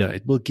the data.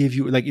 It will give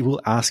you like, it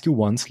will ask you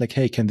once like,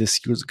 hey, can this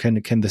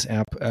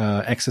app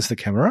access the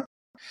camera?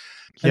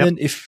 And then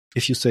if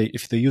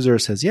the user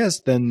says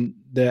yes, then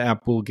the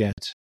app will get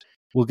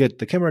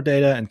the camera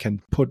data and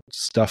can put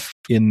stuff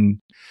in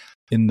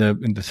the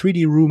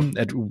 3D room.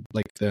 At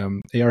like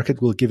the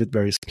ARKit will give it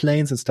various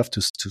planes and stuff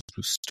to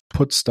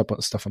put stuff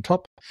on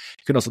top.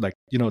 You can also like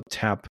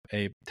tap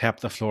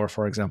the floor,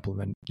 for example,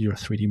 then your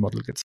 3D model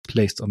gets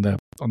placed on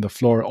the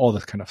floor, all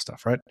that kind of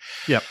stuff, right?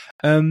 Yep.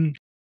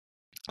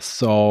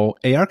 So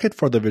ARKit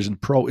for the Vision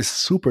Pro is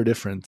super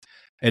different.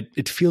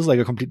 It feels like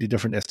a completely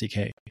different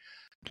SDK.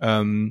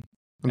 I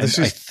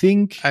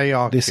think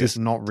ARKit, this is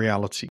not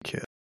Reality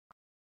Kit.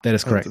 That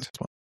is correct.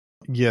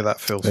 Yeah,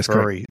 that feels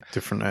very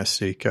different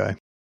SDK.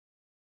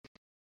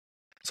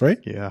 Sorry?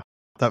 Yeah,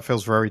 that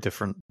feels very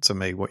different to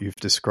me. What you've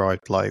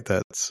described, like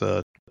that's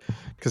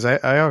because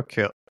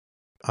ARKit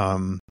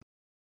on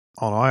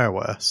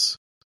iOS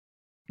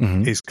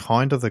is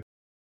kind of the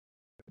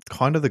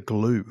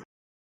glue,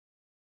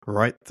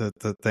 right?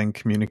 That then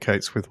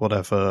communicates with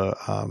whatever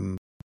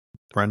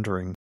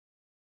rendering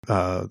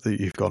that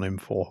you've gone in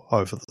for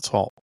over the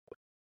top.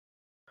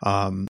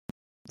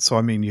 So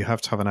I mean, you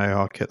have to have an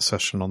ARKit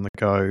session on the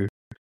go,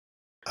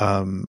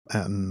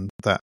 and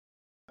that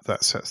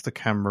sets the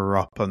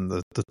camera up and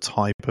the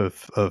type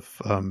of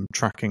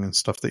tracking and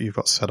stuff that you've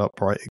got set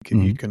up, right?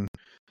 You can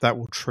that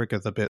will trigger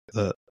the bit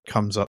that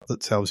comes up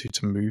that tells you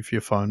to move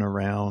your phone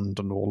around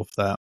and all of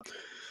that,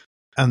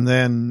 and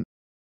then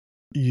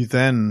you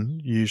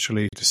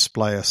usually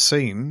display a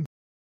scene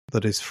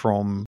that is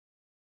from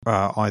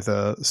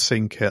either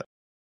Scene Kit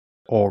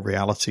or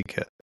Reality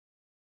Kit.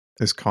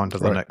 Is kind of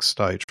the next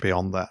stage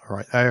beyond that,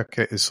 right?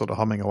 ARKit is sort of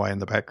humming away in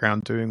the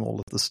background, doing all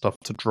of the stuff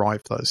to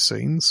drive those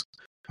scenes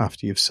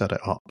after you've set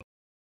it up.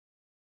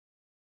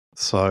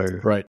 So,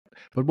 right.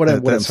 But what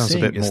I'm sounds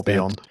saying a bit more is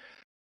beyond. that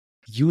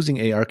using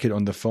ARKit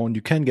on the phone,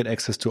 you can get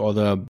access to all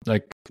the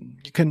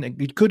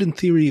you could in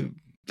theory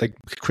like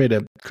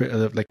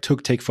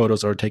take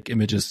photos or take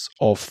images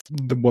of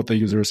what the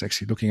user is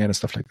actually looking at and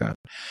stuff like that.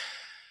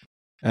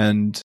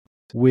 And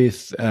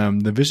with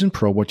the Vision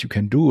Pro, what you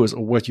can do is,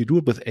 or what you do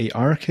with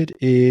ARKit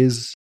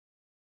is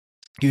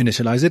you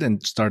initialize it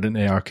and start an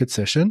ARKit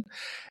session,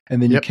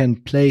 and then you can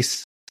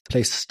place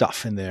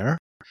stuff in there.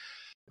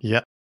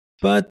 Yeah.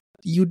 But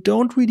you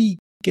don't really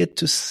get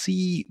to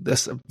see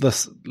this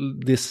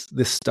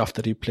stuff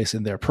that you place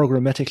in there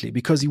programmatically,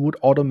 because you would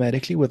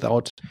automatically,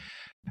 without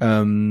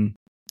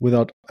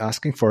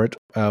asking for it,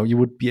 you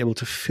would be able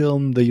to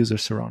film the user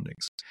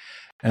surroundings.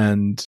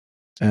 And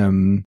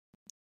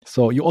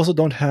so you also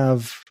don't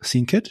have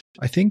Scene Kit,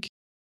 I think.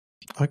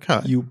 Okay.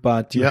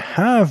 But you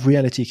have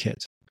Reality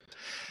Kit.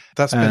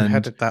 That's been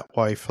headed that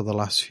way for the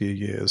last few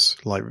years.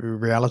 Like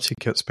Reality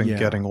Kit's been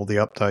getting all the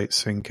updates.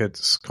 Scene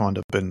Kit's kind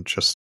of been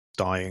just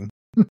dying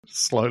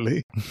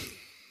slowly.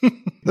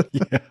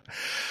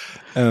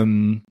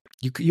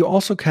 You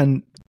also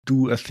can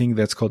do a thing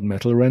that's called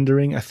metal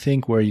rendering, I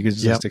think, where you can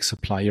just like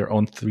supply your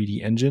own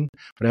 3D engine,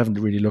 but I haven't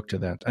really looked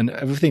at that. And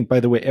everything, by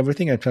the way,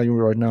 everything I tell you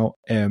right now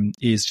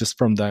is just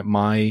from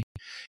my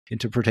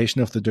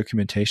interpretation of the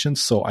documentation,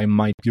 so I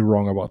might be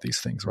wrong about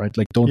these things, right?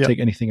 Like, don't take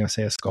anything I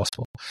say as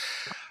gospel.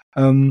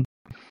 And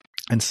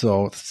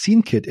so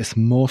Scene Kit is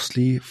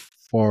mostly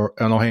for,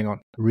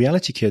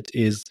 Reality Kit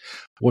is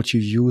what you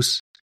use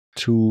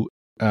to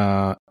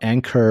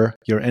anchor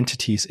your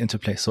entities into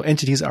place. So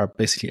entities are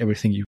basically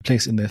everything you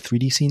place in the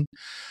 3D scene.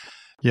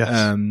 Yes.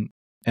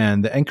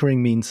 And the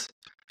anchoring means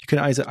you can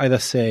either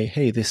say,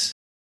 hey, this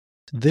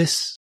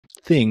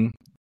thing,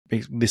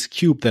 this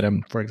cube that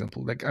I'm, for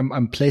example, like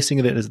I'm placing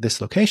it at this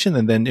location,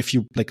 and then if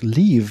you like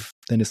leave,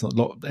 then it's not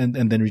and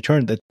then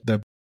return, that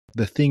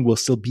the thing will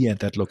still be at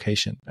that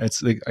location.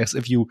 It's like as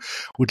if you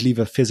would leave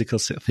a physical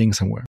thing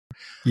somewhere.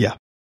 Yeah.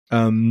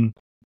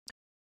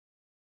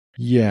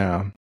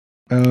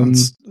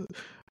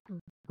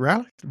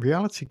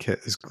 Reality Kit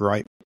is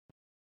great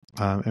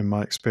in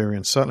my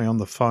experience. Certainly on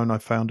the phone, I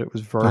found it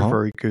was very,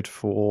 very good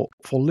for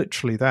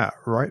literally that,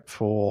 right?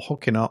 For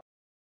hooking up,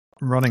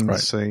 running the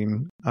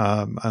scene,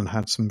 and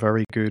had some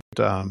very good,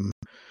 I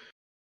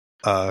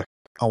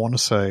want to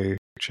say,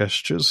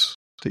 gestures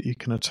that you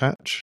can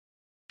attach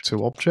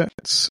to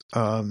objects.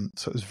 So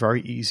it was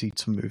very easy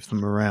to move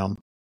them around.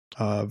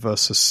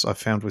 Versus, I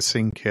found with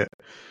Scene Kit,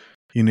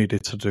 you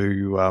needed to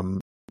do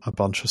a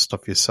bunch of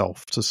stuff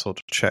yourself to sort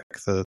of check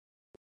the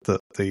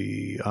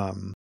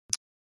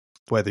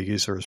where the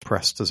user has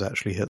pressed has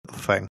actually hit the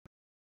thing.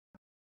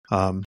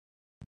 And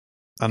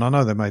I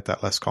know they made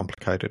that less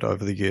complicated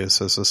over the years.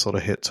 There's a sort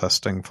of hit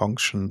testing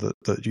function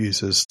that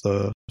uses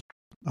the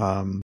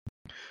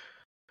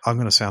I'm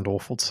going to sound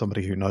awful to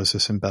somebody who knows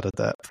this in better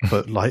depth,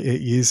 but like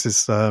it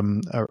uses a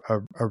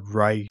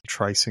ray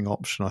tracing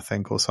option, I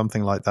think, or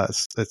something like that.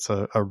 It's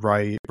a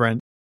ray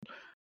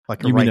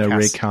like You a mean a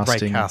ray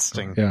casting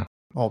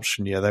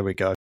option. Yeah, there we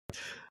go.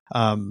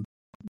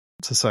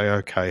 To say,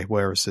 okay,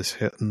 where is this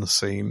hit in the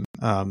scene?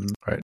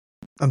 Right.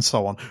 And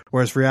so on.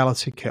 Whereas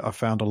Reality Kit, I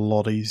found a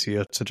lot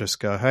easier to just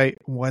go, hey,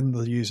 when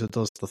the user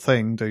does the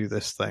thing, do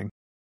this thing,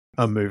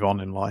 and move on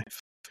in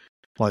life.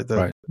 Like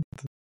the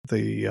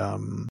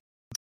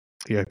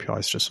API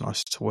is just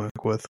nice to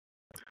work with.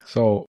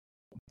 So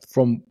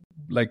from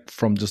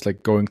just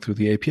like going through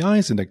the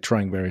APIs and like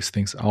trying various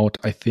things out,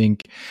 I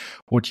think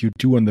what you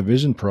do on the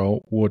Vision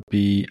Pro would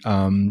be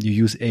you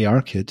use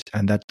ARKit,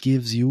 and that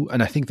gives you,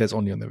 and I think that's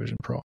only on the Vision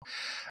Pro,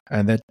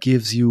 and that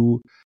gives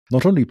you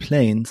not only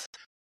planes,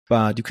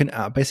 but you can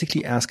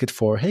basically ask it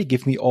for, hey,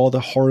 give me all the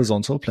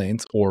horizontal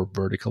planes or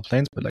vertical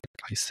planes, but like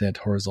I said,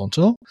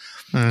 horizontal.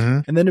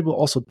 Mm-hmm. And then it will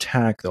also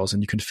tag those,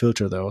 and you can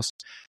filter those.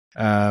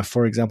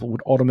 For example, it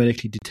would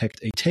automatically detect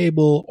a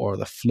table or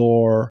the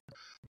floor.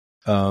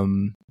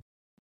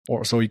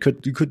 Or so you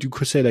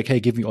could say like, hey,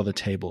 give me all the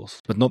tables,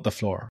 but not the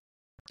floor.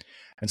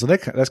 And so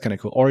that's kind of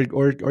cool. Or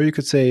you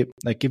could say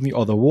like, give me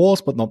all the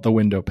walls, but not the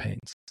window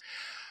panes.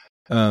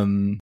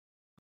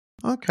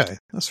 Okay,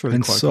 that's really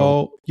and quite so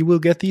cool. You will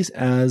get these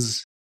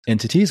as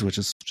entities, which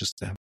is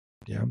just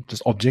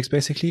objects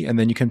basically, and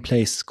then you can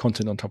place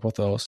content on top of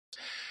those.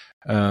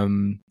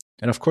 And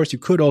of course, you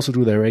could also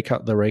do the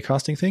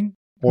raycasting thing,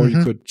 or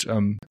you could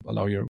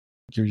allow your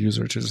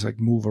user to just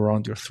like move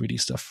around your 3D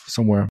stuff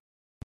somewhere.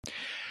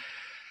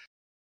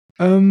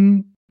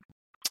 And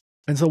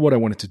so what I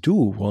wanted to do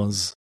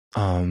was,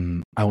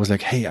 I was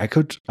like, hey, I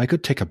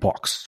could take a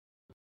box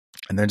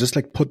and then just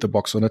like put the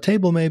box on a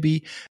table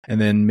maybe, and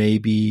then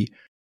maybe,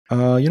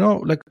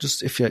 like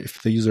just if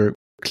the user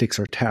clicks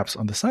or taps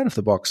on the side of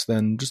the box,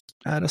 then just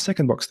add a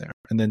second box there,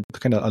 and then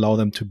kind of allow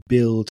them to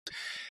build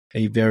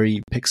a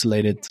very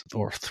pixelated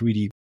or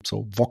 3D,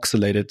 so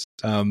voxelated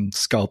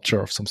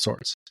sculpture of some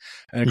sorts.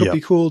 And it could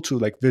be cool to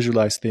like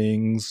visualize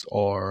things,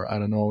 or I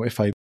don't know, if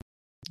I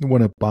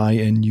want to buy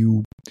a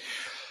new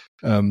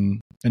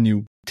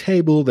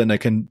table, then I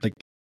can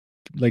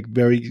like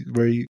very,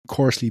 very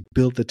coarsely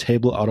build the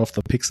table out of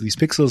these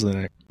pixels, and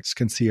I just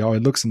can see how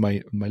it looks in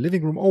my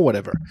living room or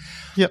whatever.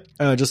 Yep.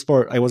 I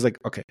was like,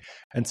 okay.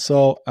 And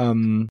so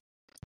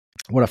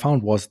what I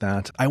found was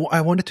that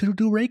I wanted to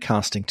do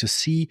raycasting to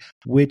see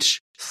which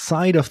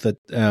side of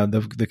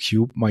the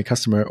cube my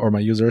customer or my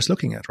user is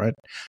looking at, right?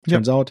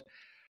 Turns out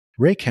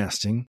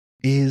raycasting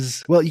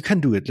is, well, you can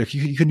do it. Like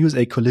you can use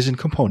a collision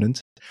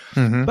component,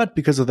 but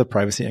because of the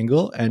privacy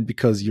angle and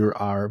because you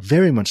are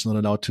very much not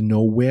allowed to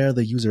know where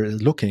the user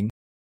is looking,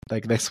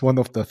 like that's one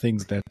of the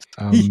things that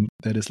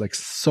that is like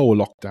so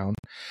locked down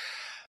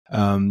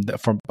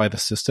by the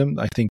system.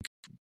 I think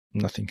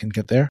nothing can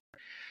get there.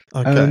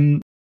 Okay.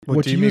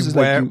 What do you mean? Is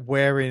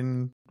where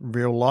in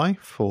real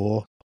life,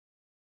 or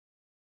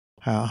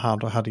how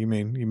do you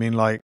mean? You mean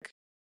like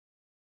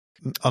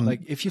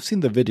like if you've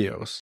seen the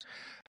videos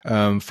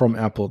from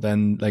Apple,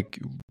 then like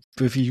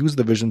if you use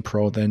the Vision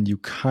Pro, then you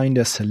kind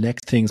of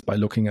select things by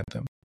looking at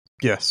them.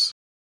 Yes.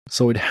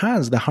 So it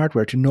has the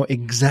hardware to know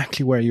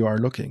exactly where you are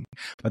looking,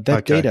 but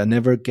that data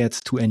never gets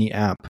to any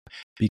app,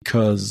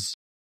 because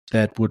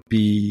that would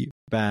be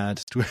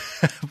bad to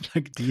have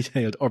like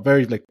detailed or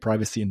very like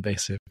privacy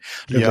invasive.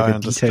 Like a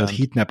detailed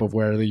heat map of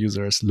where the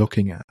user is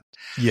looking at.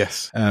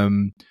 Yes.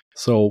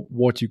 So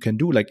what you can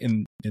do, like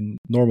in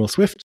normal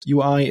Swift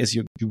UI, is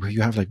you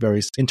have like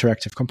various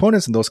interactive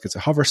components, and those gets a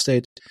hover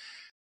state.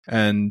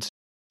 And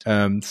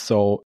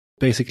so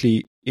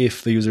basically,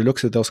 if the user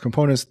looks at those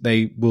components,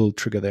 they will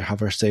trigger their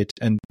hover state,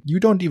 and you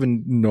don't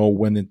even know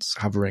when it's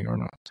hovering or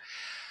not.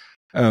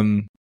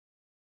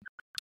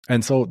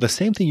 And so the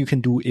same thing you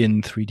can do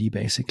in 3D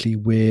basically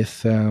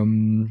with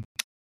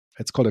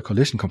it's called a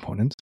collision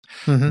component.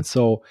 And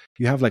so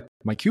you have like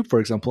my cube, for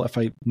example. If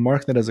I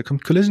mark that as a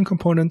collision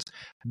component,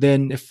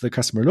 then if the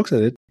customer looks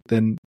at it,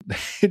 then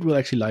it will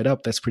actually light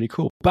up. That's pretty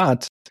cool.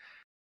 But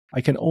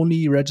I can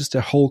only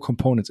register whole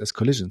components as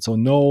collision. So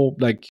no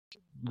like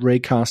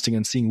raycasting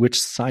and seeing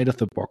which side of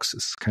the box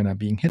is kind of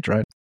being hit,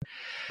 right?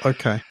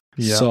 Okay.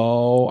 Yeah.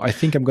 So I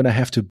think I'm going to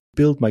have to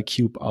build my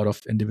cube out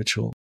of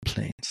individual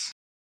planes.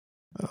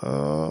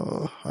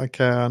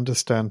 Okay, I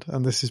understand.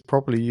 And this is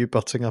probably you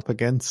butting up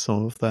against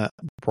some of that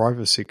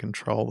privacy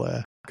control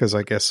there, because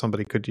I guess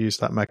somebody could use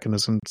that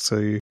mechanism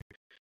to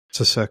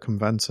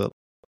circumvent it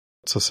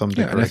to some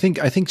degree. Yeah, and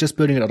I think just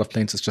building it out of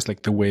planes is just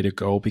like the way to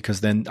go, because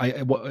then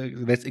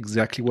that's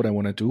exactly what I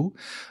want to do,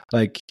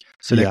 like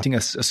selecting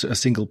a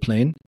single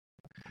plane.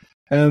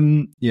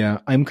 I'm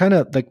kind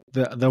of like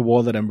the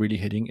wall that I'm really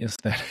hitting is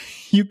that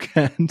you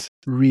can't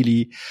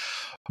really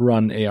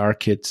run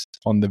ARKit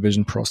on the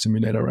Vision Pro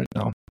simulator right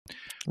now.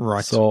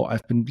 Right. So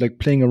I've been like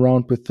playing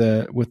around with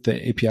the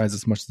APIs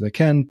as much as I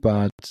can,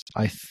 but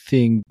I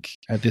think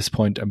at this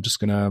point I'm just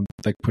gonna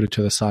like put it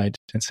to the side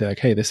and say like,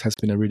 hey, this has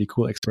been a really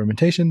cool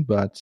experimentation,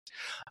 but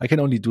I can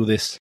only do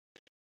this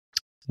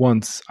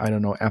once, I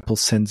don't know, Apple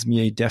sends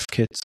me a dev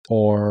kit,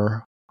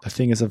 or the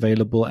thing is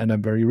available and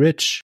I'm very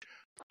rich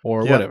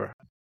or whatever.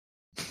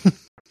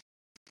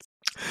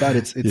 But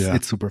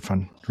it's super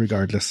fun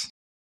regardless.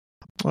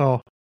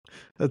 Well,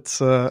 it's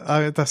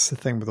that's the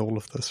thing with all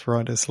of this,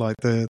 right? It's like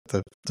the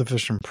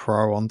Vision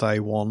Pro on day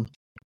one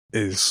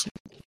is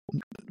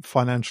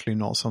financially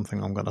not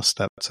something I'm going to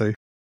step to.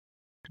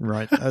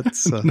 Right,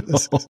 it's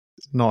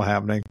not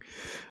happening.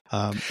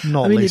 Not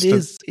I mean, least it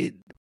is.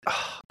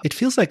 It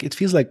feels like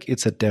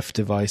it's a dev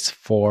device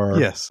for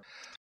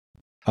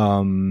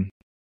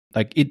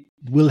like it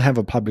will have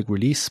a public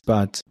release,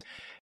 but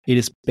it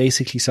is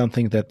basically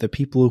something that the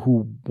people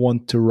who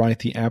want to write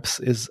the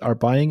apps are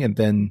buying, and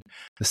then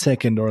the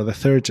second or the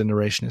third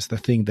generation is the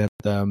thing that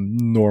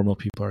normal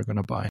people are going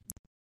to buy.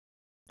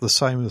 The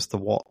same as the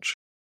watch,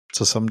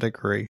 to some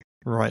degree,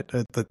 right?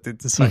 The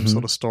same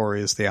sort of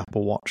story as the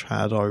Apple Watch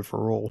had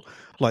overall.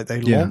 Like,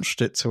 they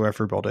launched it to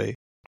everybody.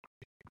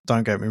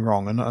 Don't get me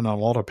wrong, and a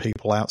lot of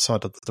people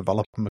outside of the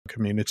development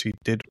community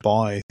did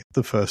buy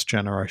the first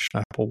generation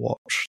Apple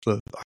Watch. I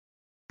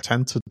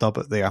tend to dub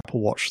it the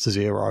Apple Watch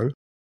Zero,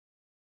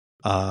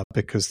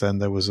 because then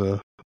there was the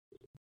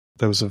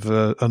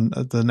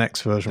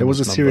next version. There was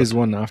a numbered. Series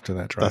 1 after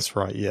that, right? That's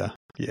right. Yeah.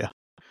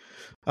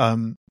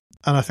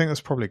 And I think that's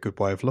probably a good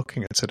way of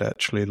looking at it,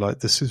 actually. Like,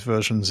 this is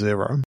version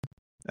 0,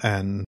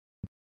 and,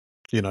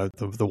 you know,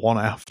 the one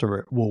after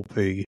it will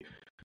be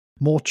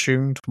more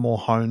tuned, more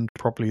honed,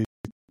 probably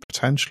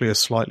potentially a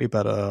slightly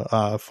better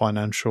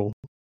financial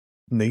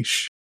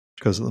niche,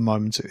 because at the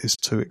moment it is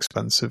too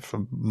expensive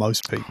for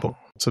most people,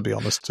 to be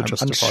honest, to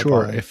justify I'm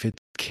unsure buying. if it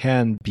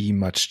can be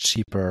much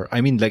cheaper.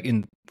 I mean, like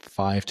in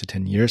 5 to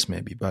 10 years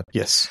maybe, but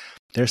yes,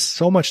 there's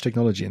so much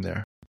technology in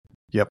there.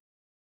 Yep.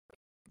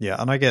 Yeah,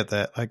 and I get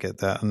that,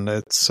 and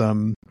it's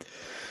I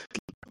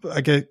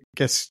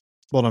guess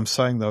what I'm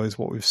saying though is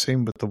what we've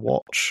seen with the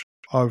watch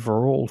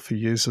overall for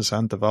users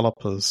and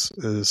developers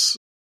is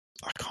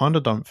I kind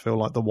of don't feel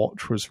like the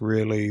watch was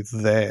really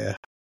there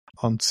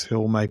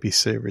until maybe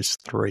Series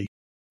 3.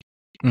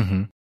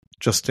 Mm-hmm.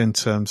 Just in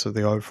terms of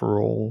the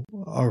overall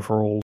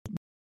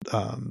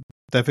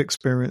dev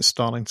experience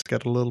starting to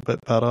get a little bit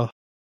better.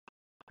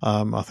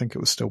 I think it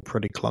was still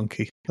pretty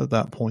clunky at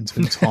that point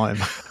in time.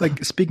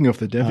 Like, speaking of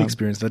the dev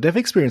experience, the dev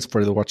experience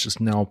for the watch is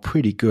now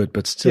pretty good,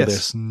 but still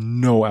there's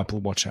no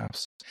Apple Watch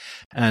apps.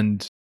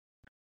 And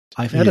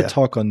I've had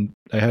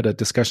I had a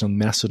discussion on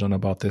Mastodon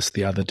about this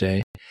the other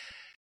day.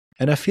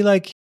 And I feel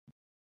like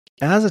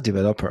as a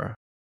developer,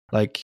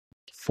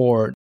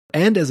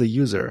 and as a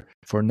user,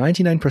 for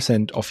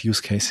 99% of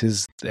use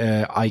cases,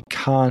 I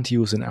can't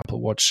use an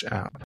Apple Watch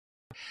app.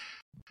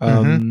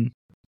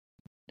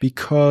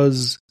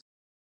 Because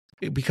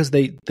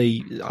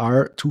they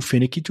are too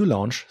finicky to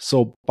launch.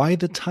 So by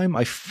the time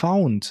I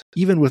found,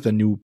 even with a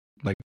new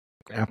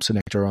app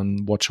selector on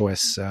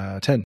watchOS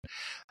 10,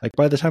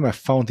 by the time I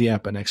found the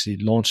app and actually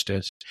launched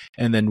it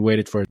and then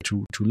waited for it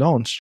to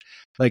launch,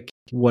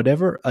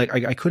 whatever,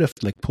 I could have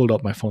pulled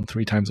out my phone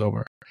 3 times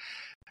over.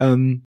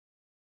 And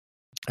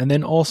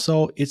then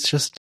also it's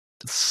just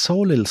so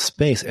little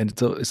space, and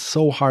it's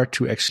so hard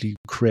to actually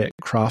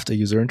craft a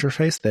user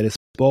interface that is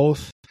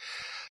both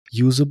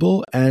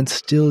usable and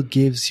still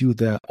gives you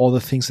all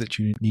the things that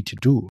you need to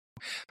do.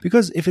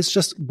 Because if it's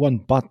just one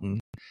button,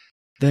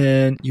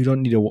 then you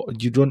don't need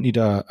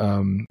a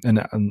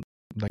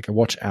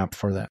watch app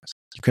for that.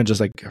 You can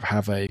just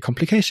have a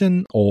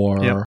complication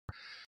or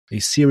a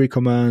Siri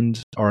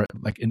command or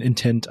an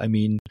intent,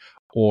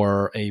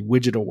 or a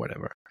widget or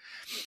whatever.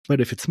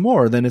 But if it's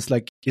more, then it's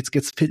it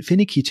gets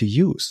finicky to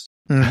use.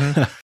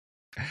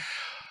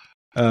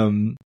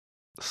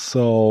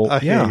 So I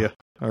hear you.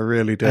 I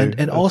really do.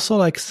 And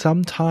also,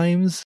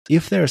 sometimes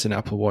if there's an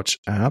Apple Watch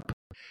app,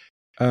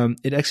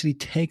 it actually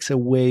takes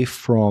away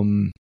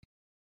from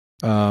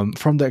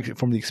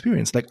the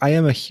experience. I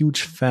am a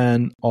huge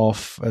fan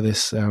of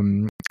this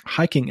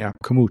hiking app,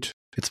 Komoot.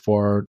 It's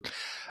for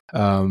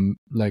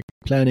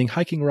planning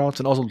hiking routes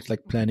and also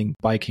planning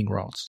biking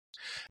routes.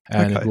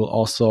 And it will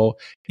also,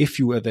 if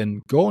you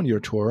then go on your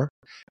tour,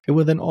 it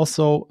will then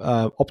also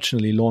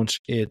optionally launch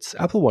its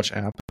Apple Watch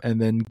app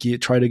and then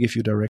try to give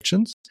you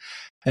directions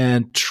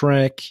and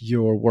track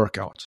your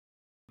workout.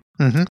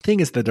 The thing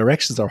is, the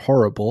directions are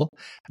horrible.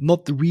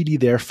 Not really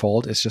their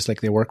fault. It's just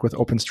they work with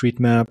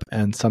OpenStreetMap,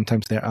 and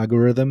sometimes their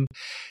algorithm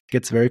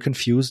gets very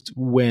confused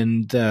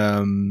when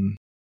the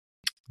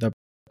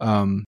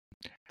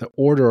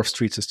order of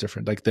streets is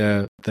different.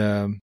 There's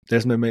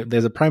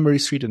a primary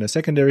street and a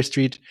secondary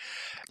street,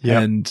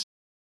 and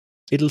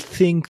it'll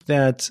think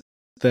that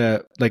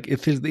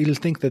it'll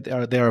think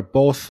that they are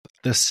both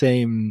the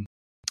same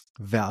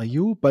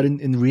value, but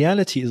in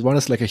reality, one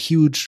is a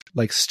huge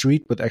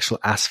street with actual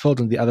asphalt,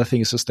 and the other thing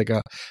is just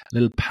a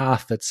little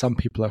path that some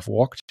people have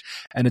walked,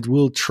 and it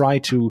will try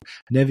to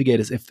navigate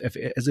as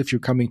if you're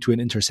coming to an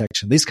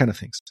intersection. These kind of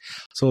things.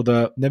 So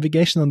the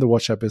navigation on the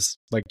watch app is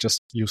just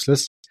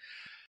useless.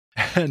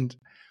 And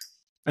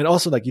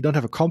also you don't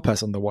have a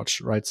compass on the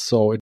watch, right?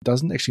 So it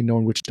doesn't actually know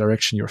in which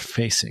direction you're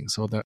facing.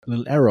 So the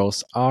little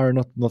arrows are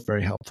not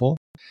very helpful.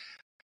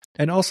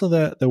 And also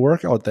the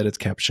workout that it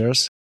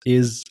captures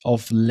is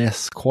of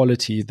less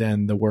quality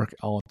than the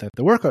workout that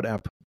the workout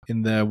app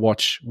in the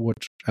watch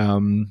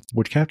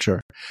would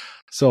capture.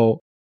 So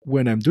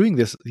when I'm doing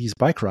these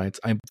bike rides,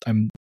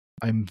 I'm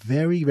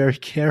very, very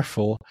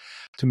careful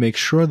to make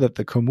sure that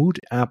the Komoot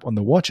app on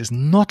the watch is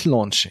not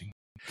launching,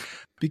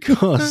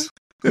 because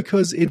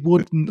it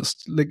wouldn't,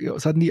 like,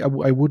 suddenly I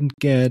wouldn't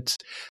get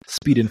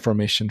speed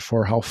information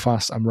for how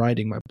fast I'm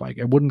riding my bike.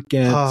 I would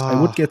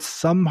get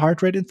some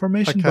heart rate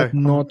information, but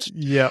not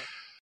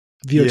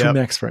VO2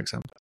 max, for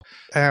example.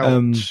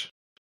 Ouch.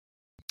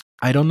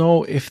 I don't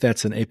know if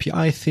that's an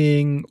API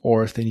thing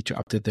or if they need to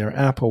update their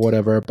app or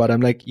whatever, but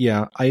I'm like,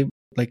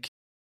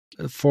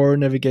 for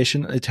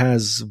navigation, it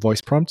has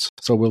voice prompts.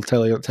 So we'll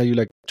tell you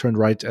like turn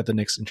right at the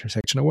next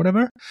intersection or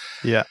whatever.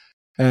 Yeah.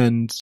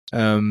 And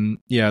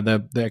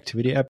the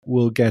activity app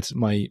will get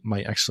my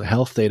actual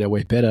health data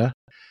way better.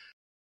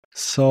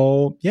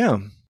 So yeah,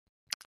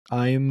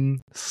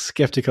 I'm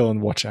skeptical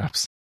on watch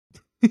apps.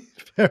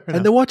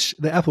 And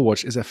the Apple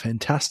Watch is a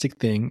fantastic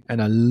thing,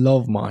 and I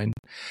love mine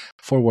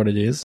for what it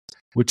is,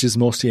 which is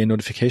mostly a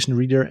notification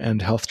reader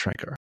and health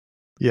tracker.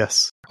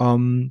 Yes.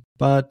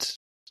 But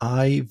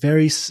I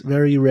very,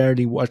 very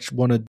rarely want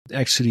to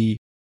actually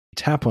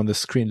tap on the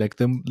screen. Like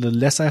the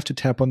less I have to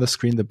tap on the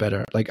screen, the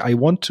better. Like I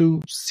want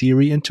to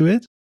Siri into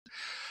it.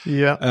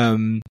 Yeah.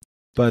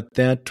 But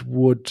that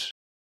would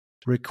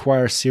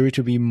require Siri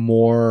to be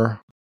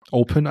more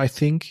open, I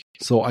think.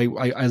 So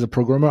I as a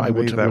programmer, I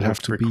would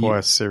have to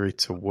require Siri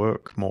to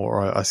work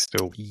more. I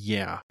still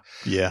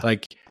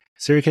like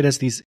SiriCat has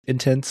these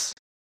intents,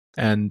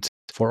 and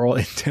for all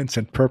intents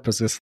and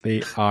purposes,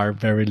 they are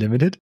very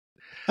limited.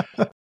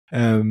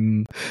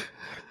 And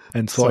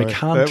so I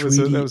can't that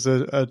was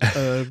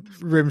a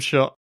rim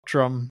shot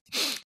drum.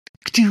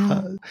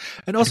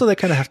 And also they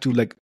kind of have to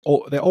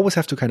they always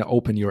have to kind of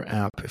open your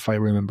app, if I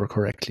remember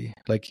correctly.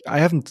 Like I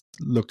haven't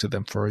looked at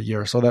them for a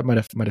year, so that might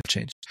have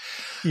changed.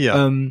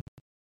 Yeah.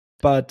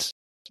 But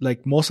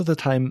like most of the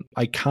time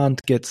I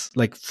can't get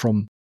like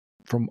from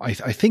I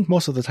think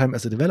most of the time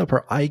as a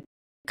developer, I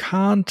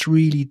can't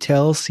really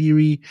tell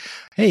Siri,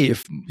 hey,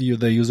 if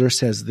the user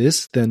says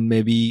this, then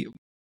maybe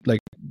like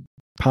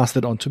pass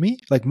that on to me.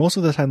 Like most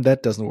of the time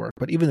that doesn't work.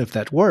 But even if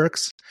that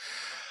works,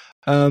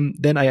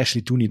 then I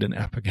actually do need an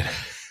app again.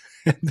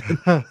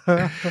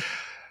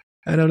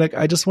 And I'm like,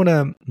 I just want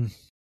to,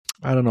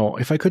 I don't know,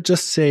 if I could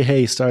just say,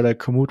 hey, start a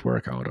Komoot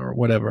workout or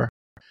whatever,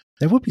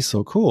 that would be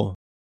so cool,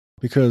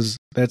 because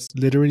that's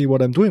literally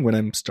what I'm doing when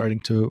I'm starting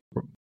to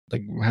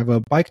like have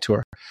a bike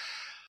tour.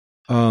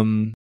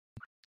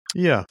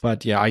 Yeah.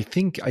 But yeah, I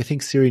think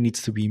Siri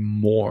needs to be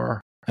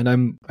more, and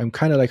I'm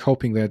kind of like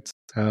hoping that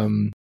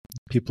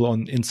people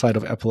on inside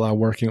of Apple are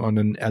working on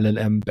an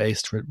LLM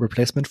based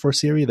replacement for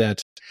Siri that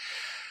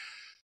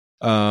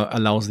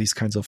allows these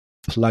kinds of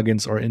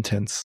plugins or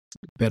intents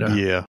better.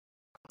 Yeah.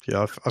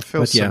 I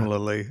feel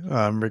similarly,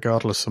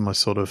 regardless of my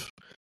sort of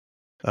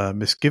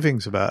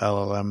misgivings about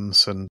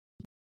LLMs and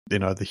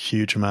the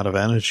huge amount of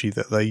energy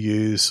that they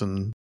use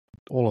and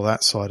all of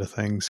that side of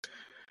things.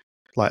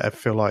 Like I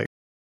feel like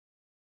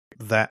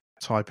that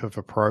type of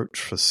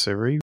approach for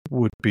Siri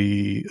would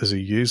be, as a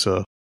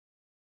user,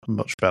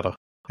 much better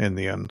in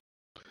the end.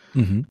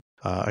 Mm-hmm.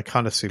 I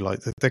kind of see like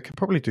they could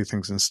probably do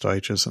things in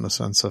stages, in a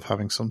sense of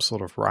having some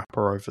sort of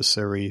wrapper over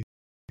Siri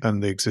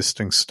and the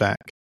existing stack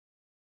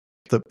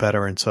that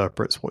better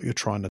interprets what you're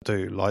trying to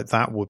do. Like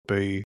that would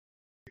be,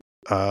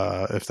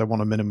 if they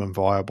want a minimum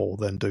viable,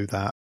 then do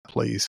that,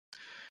 please.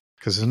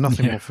 Because there's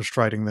nothing more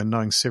frustrating than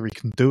knowing Siri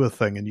can do a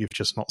thing and you've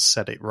just not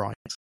said it right.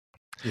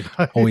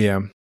 Oh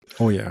yeah.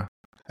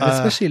 And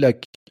especially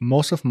like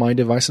most of my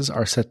devices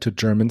are set to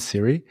German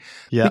Siri,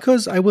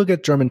 because I will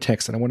get German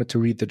text and I wanted to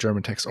read the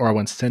German text, or I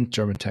want to send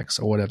German text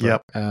or whatever.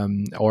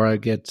 Or I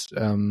get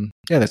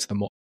that's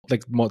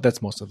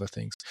that's most of the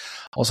things.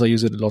 Also, I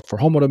use it a lot for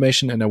home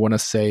automation, and I want to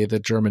say the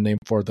German name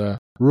for the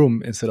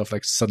room instead of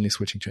like suddenly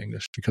switching to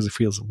English because it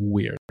feels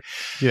weird.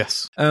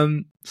 Yes.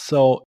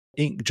 So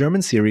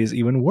German Siri is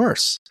even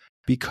worse,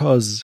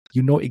 because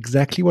you know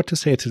exactly what to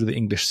say to the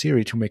English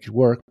Siri to make it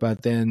work,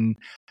 but then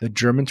the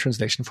German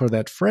translation for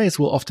that phrase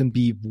will often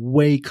be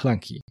way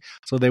clunky.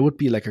 So there would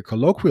be like a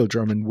colloquial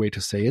German way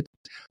to say it,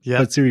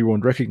 but Siri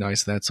won't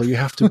recognize that. So you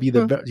have to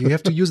you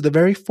have to use the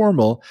very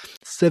formal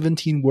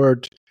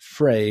 17-word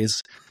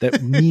phrase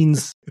that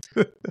means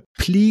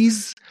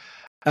please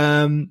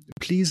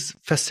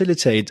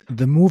facilitate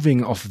the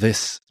moving of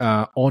this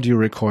audio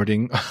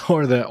recording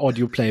or the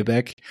audio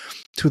playback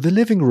to the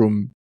living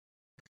room.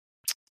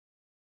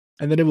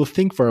 And then it will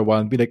think for a while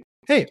and be like,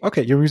 hey,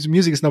 okay, your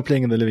music is now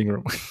playing in the living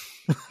room.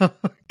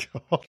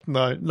 God,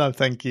 no,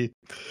 thank you.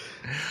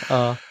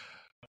 So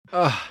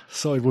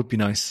it would be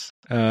nice.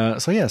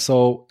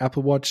 So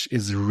Apple Watch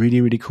is really,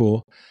 really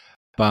cool,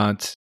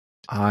 but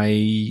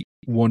I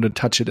want to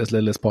touch it as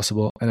little as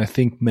possible. And I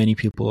think many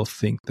people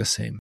think the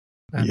same.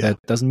 And that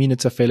doesn't mean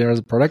it's a failure as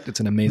a product.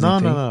 It's an amazing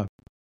thing. No.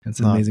 It's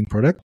an amazing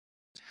product.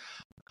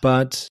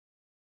 But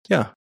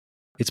yeah,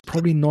 it's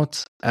probably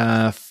not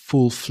a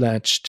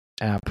full-fledged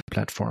app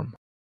platform.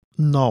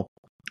 No,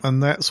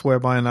 And that's where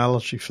my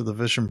analogy for the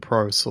Vision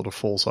Pro sort of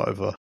falls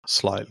over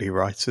slightly,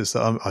 right? Is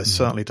that I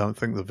certainly don't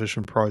think the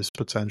Vision Pro's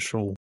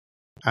potential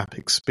app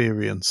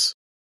experience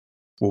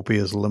will be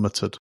as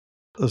limited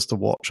as the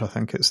watch. I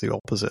think it's the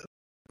opposite.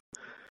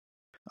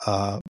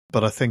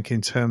 But I think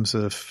in terms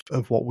of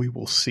what we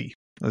will see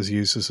as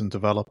users and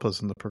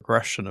developers and the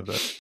progression of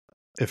it,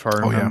 if I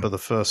remember the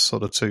first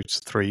sort of 2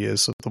 to 3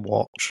 years of the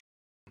watch,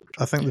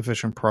 I think the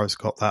Vision Pro's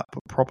got that,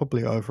 but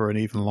probably over an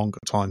even longer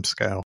time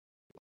scale.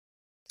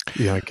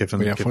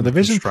 Given for the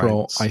Vision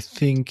Pro, I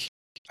think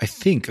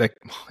like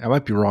I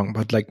might be wrong,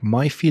 but like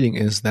my feeling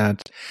is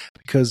that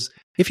because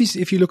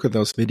if you look at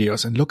those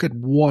videos and look at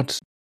what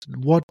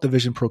the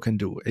Vision Pro can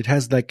do, it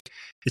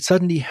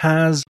suddenly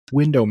has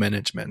window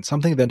management,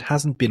 something that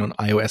hasn't been on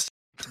iOS,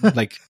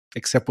 like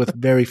except with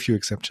very few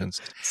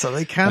exceptions. So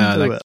they can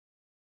do it.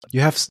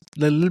 You have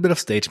a little bit of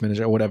stage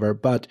manager or whatever,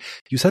 but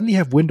you suddenly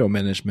have window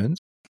management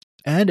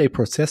and a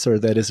processor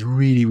that is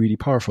really, really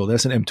powerful.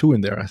 There's an M2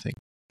 in there, I think.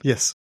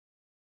 Yes.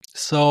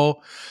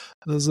 So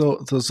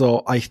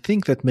I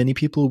think that many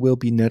people will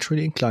be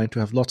naturally inclined to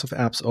have lots of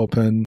apps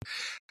open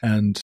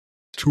and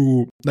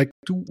to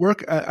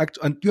work.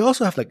 And you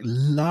also have like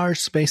large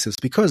spaces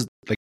because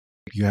like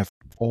you have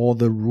all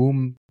the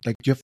room. Like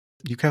you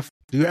have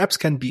your apps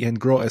can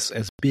grow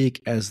as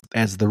big as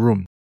the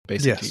room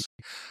basically, yes.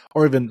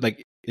 Or even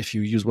like if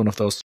you use one of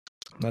those,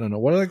 I don't know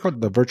what are they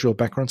called, the virtual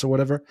backgrounds or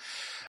whatever,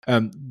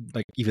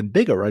 like even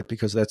bigger, right?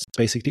 Because that's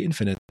basically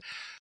infinite.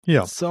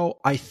 Yeah. So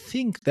I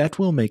think that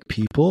will make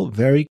people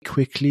very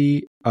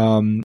quickly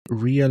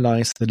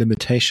realize the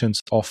limitations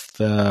of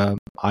the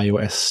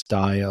iOS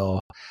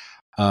style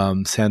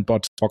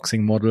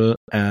sandboxing model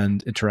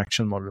and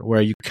interaction model,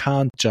 where you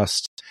can't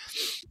just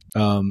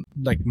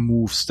like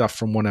move stuff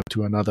from one app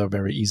to another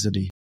very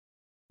easily,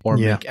 or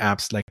make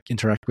apps like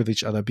interact with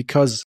each other,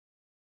 because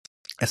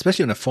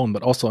especially on a phone,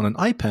 but also on an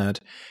iPad,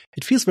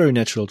 it feels very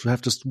natural to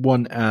have just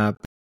one app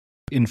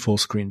in full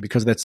screen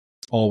because that's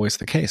always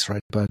the case, right?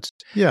 But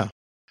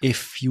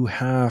if you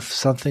have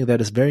something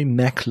that is very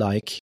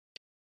Mac-like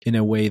in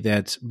a way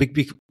that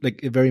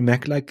like very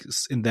Mac-like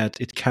in that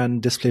it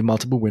can display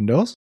multiple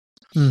windows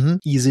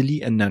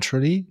easily and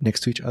naturally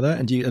next to each other,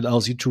 and it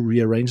allows you to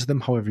rearrange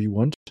them however you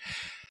want,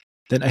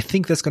 then I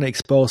think that's going to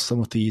expose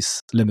some of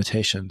these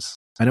limitations.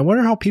 And I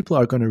wonder how people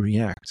are going to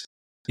react.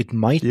 It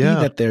might be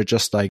that they're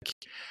just like,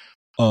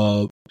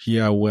 well,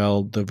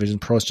 the Vision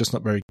Pro is just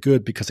not very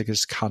good because it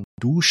just can't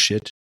do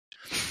shit.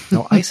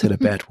 No, I said a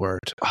bad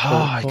word.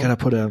 I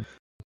gotta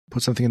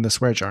put something in the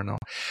swear jar now.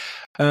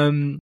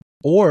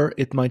 Or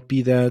it might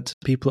be that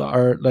people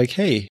are like,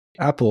 hey,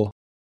 Apple,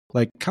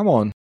 like, come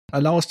on,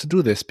 allow us to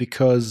do this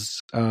because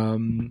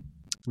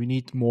we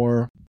need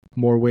more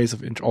ways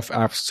of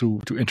apps to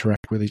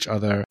interact with each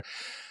other,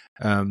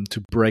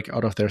 to break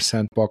out of their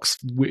sandbox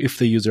if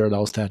the user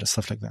allows that and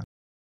stuff like that.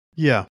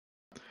 Yeah,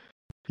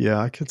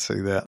 I could see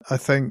that. I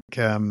think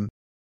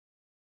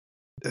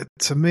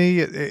to me,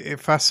 it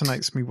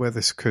fascinates me where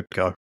this could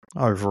go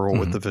overall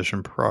with the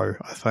Vision Pro.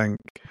 I think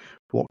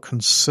what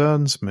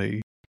concerns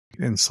me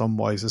in some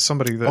ways is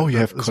somebody that... Oh, you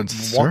have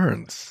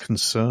concerns?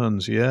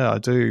 Concerns, yeah, I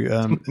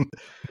do.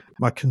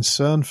 My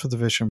concern for the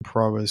Vision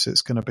Pro is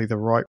it's going to be the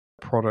right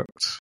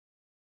product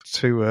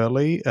too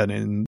early and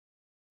in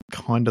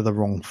kind of the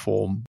wrong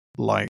form.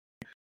 Like,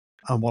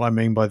 and what I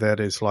mean by that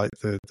is like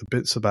the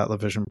bits about the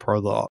Vision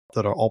Pro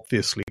that are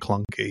obviously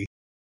clunky,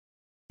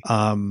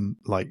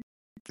 like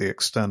the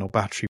external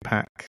battery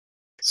pack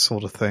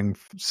sort of thing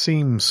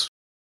seems,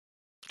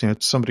 to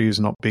somebody who's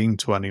not been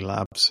to any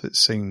labs, it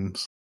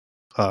seems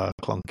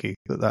clunky.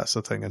 That's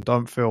the thing. And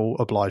don't feel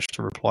obliged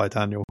to reply,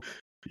 Daniel.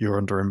 You're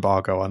under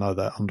embargo. I know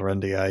that, under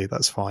NDA.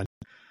 That's fine.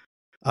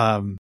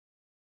 But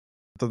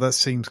that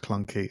seems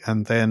clunky.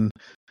 And then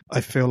I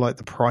feel like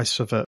the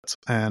price of it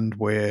and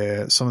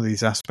where some of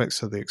these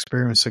aspects of the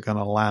experience are going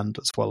to land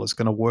as well is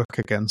going to work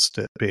against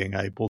it being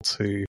able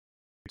to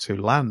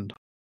land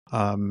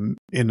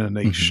in a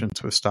niche and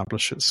to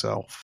establish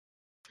itself.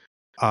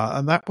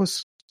 And that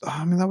was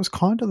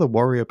kind of the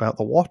worry about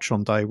the watch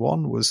on day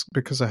one, was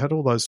because I had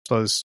all those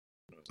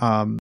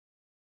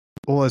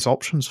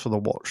options for the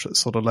watch that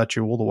sort of led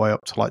you all the way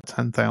up to like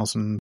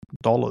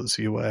 $10,000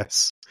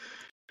 US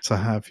to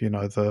have,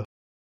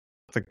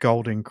 the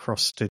gold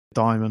encrusted,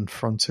 diamond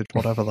fronted,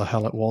 whatever the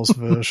hell it was,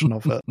 version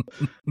of it.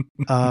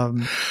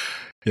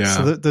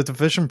 So the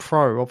Vision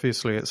Pro,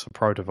 obviously it's a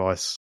pro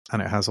device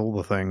and it has all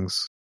the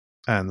things,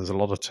 and there's a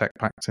lot of tech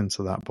packed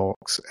into that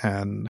box,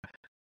 and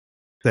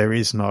there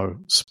is no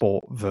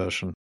sport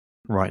version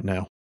right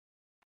now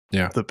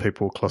that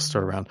people cluster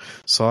around.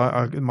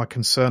 So my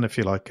concern, if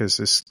you like, is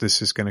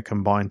this is going to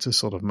combine to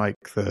sort of make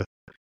the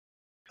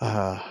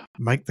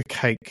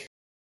cake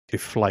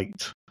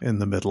deflate in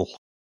the middle,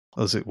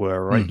 as it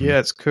were, right? Yeah,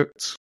 it's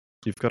cooked.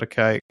 You've got a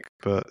cake,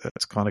 but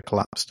it's kind of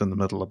collapsed in the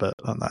middle a bit,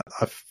 and that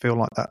I feel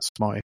like that's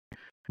my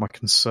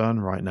concern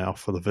right now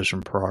for the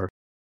Vision Pro.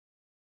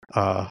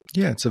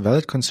 It's a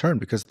valid concern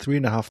because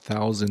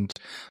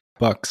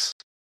 $3,500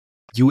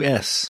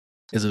 US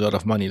is a lot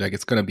of money. Like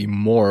it's going to be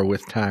more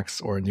with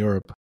tax or in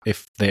Europe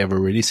if they ever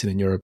release it in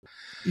Europe.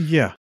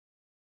 Yeah.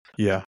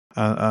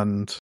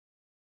 And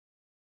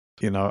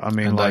you know, I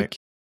mean, And like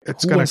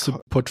it's who going wants to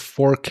put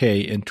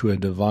 4K into a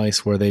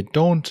device where they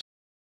don't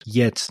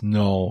yet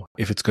know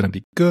if it's going to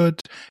be good,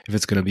 if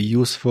it's going to be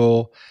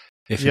useful,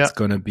 if it's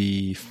going to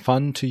be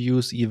fun to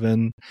use,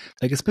 even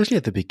like especially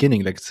at the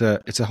beginning. Like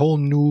it's a whole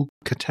new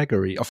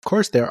category. Of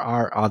course, there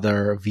are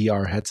other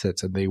VR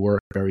headsets and they work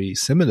very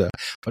similar,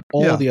 but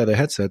all the other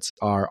headsets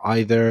are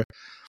either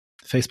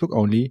Facebook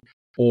only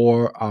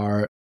or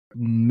are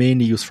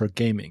mainly used for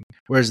gaming.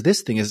 Whereas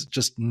this thing is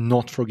just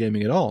not for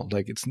gaming at all.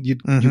 Like it's you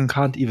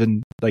can't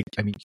even like.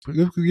 I mean,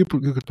 you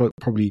could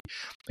probably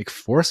like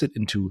force it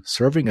into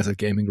serving as a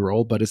gaming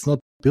role, but it's not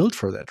built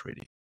for that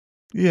really.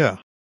 Yeah.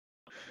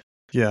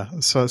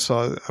 So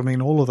I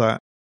mean, all of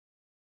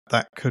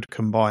that could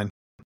combine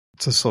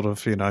to sort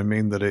of, you know,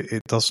 mean that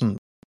it doesn't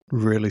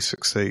really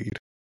succeed.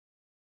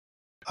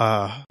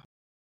 And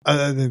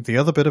the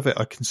other bit of it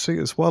I can see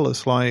as well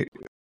is like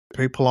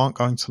people aren't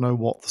going to know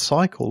what the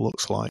cycle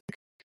looks like.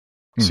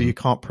 So you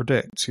can't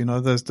predict. You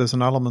know, there's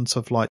an element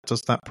of like,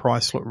 does that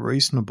price look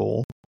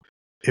reasonable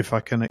if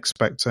I can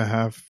expect to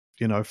have,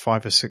 you know,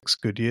 5 or 6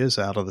 good years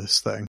out of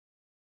this thing?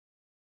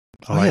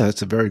 Yeah,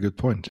 that's a very good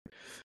point.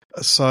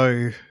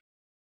 So,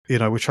 you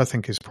know, which I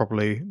think is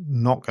probably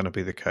not going to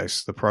be the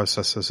case. The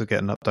processors are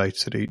getting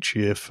updated each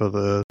year for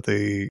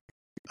the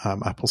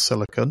Apple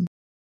Silicon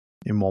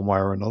in one way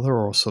or another,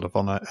 or sort of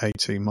on a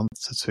 18-month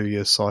to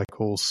 2-year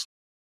cycles.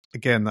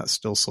 Again, that's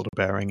still sort of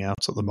bearing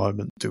out at the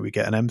moment. Do we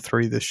get an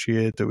M3 this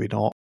year? Do we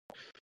not?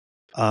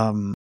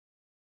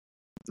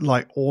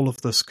 Like all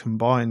of this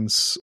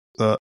combines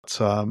that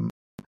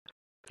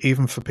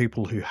even for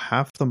people who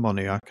have the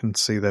money, I can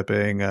see there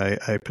being a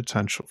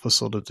potential for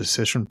sort of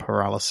decision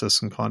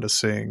paralysis and kind of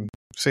seeing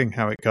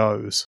how it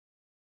goes.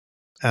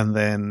 And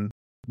then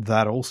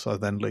that also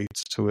then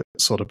leads to it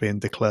sort of being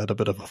declared a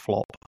bit of a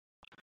flop.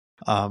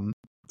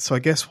 So I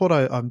guess what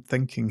I'm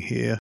thinking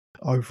here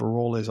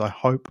overall is I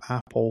hope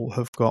Apple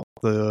have got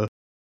the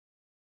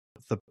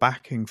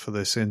backing for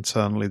this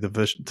internally, the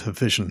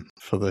vision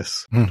for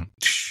this.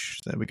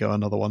 There we go,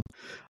 another one.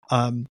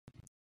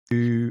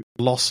 To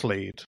loss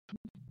lead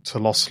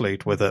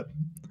with it,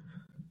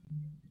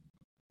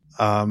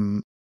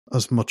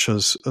 as much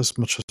as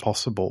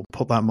possible.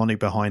 Put that money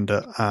behind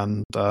it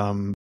and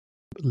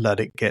let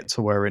it get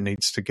to where it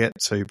needs to get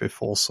to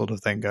before sort of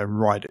then going,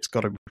 right, it's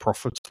got to be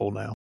profitable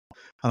now.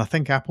 And I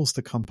think Apple's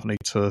the company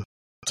to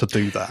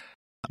do that,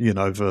 you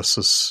know,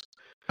 versus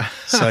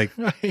say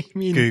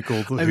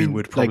Google, who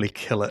would probably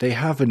kill it. They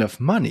have enough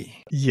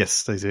money.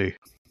 Yes, they do.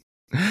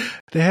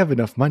 They have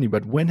enough money,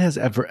 but when has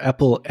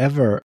Apple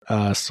ever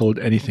sold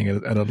anything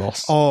at a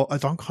loss? Oh, I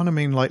don't kind of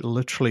mean like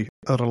literally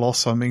at a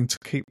loss. I mean to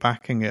keep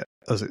backing it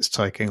as it's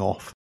taking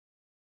off.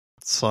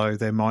 So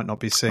they might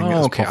not be seeing it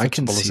as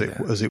profitable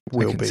as it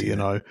will be, you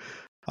know,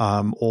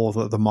 or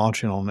that the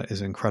margin on it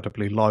is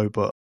incredibly low,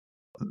 but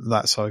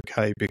that's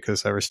okay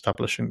because they're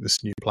establishing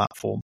this new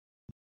platform.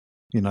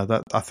 You know,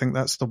 that I think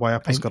that's the way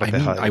Apple's got to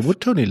behave. I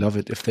would totally love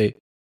it if they...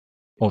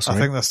 Oh, sorry.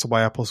 I think that's the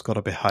way Apple's got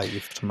to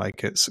behave to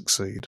make it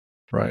succeed.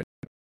 Right.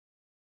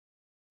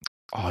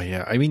 Oh,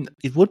 yeah. I mean,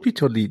 it would be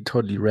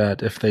totally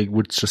rad if they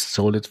would just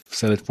sell it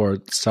for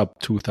sub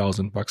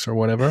 $2,000 or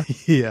whatever.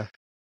 Yeah.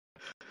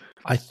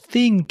 I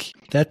think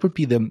that would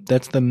be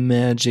that's the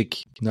magic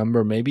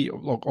number, maybe,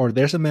 or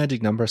there's a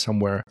magic number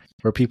somewhere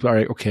where people are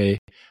like, okay,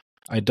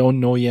 I don't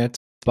know yet,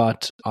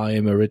 but I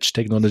am a rich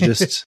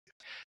technologist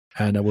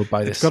and I will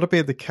buy this. It's got to be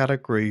in the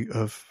category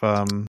of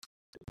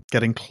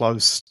getting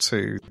close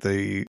to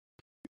the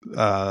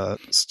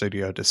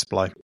studio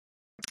display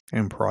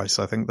in price.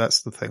 I think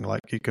that's the thing.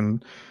 Like you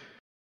can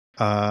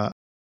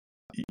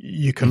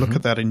look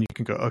at that and you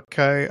can go,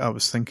 okay, I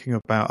was thinking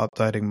about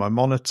updating my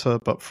monitor,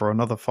 but for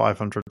another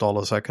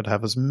 $500, I could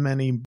have as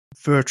many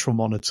virtual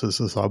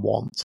monitors as I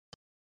want.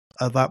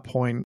 At that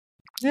point,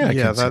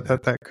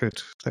 that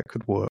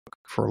could work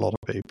for a lot of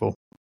people.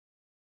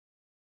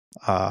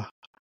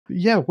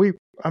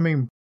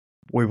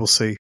 We will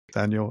see,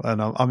 Daniel,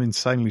 and I'm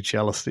insanely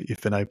jealous that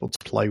you've been able to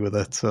play with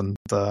it and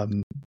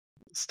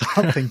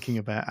start thinking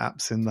about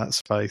apps in that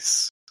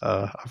space.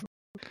 I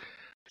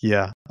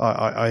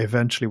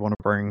eventually want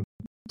to bring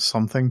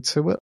something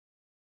to it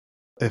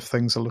if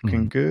things are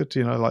looking good.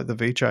 You know, like the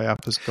VJ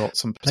app has got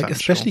some potential. Like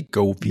especially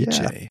Go VJ.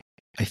 Yeah.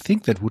 I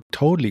think that would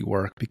totally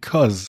work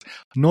because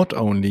not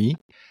only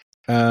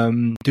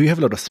do you have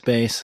a lot of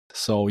space,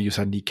 so you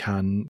suddenly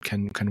can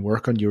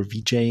work on your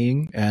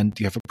VJing and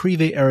you have a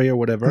preview area or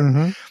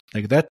whatever.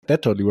 Like that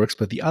totally works.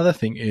 But the other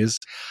thing is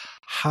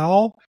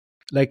how,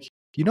 like,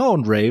 you know,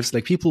 on raves,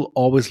 like people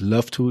always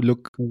love to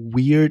look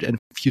weird and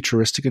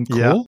futuristic and cool.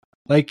 Yeah.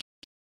 Like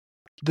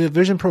the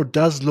Vision Pro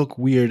does look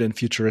weird and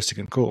futuristic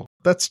and cool.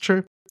 That's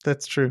true.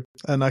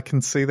 And I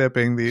can see there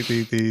being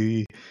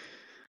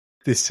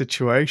this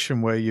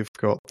situation where you've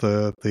got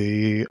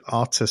the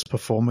artist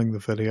performing the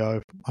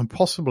video and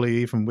possibly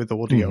even with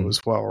audio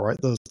as well, right?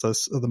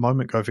 There's at the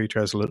moment Go VJ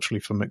is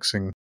literally for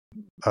mixing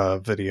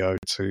video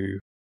to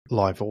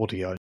live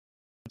audio.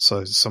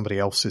 So somebody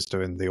else is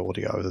doing the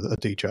audio, a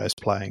DJ is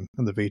playing,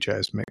 and the VJ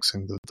is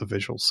mixing the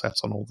visual set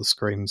on all the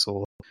screens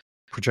or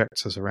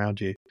projectors around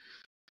you.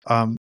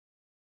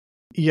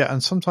 Yeah,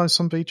 and sometimes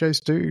some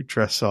VJs do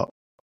dress up,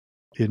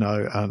 and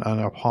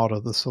are part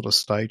of the sort of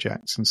stage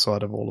acts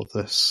inside of all of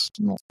this.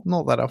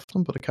 Not that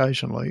often, but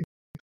occasionally.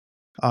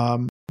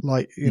 Having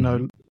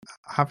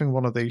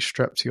one of these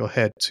strapped to your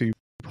head to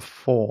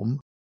perform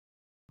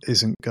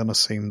isn't going to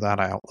seem that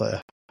out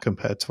there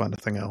compared to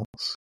anything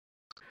else.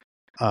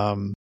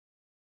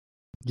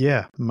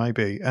 Yeah,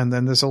 maybe. And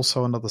then there's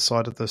also another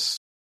side of this,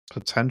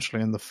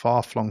 potentially in the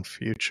far-flung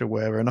future,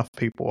 where enough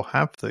people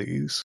have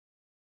these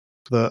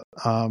that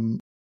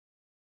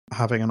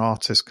having an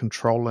artist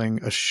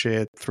controlling a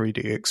shared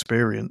 3D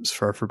experience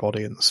for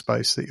everybody in the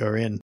space that you're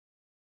in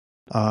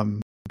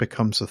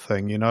becomes a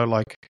thing.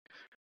 Like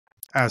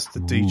as the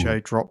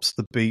DJ drops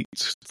the beat,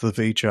 the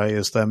VJ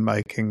is then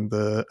making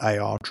the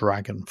AR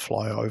dragon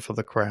fly over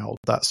the crowd,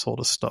 that sort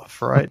of stuff,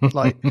 right?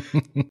 Like,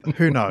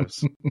 who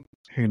knows?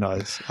 Who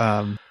knows?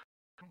 Damn,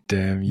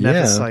 yeah.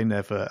 Never say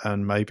never,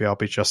 and maybe I'll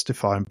be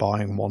justifying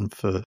buying one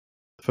for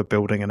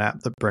building an app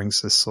that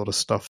brings this sort of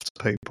stuff to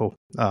people.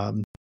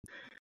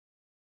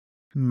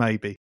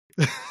 Maybe.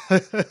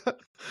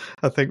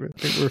 I think we're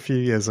a few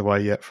years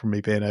away yet from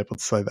me being able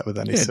to say that with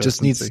any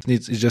certainty.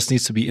 It just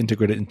needs to be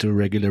integrated into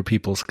regular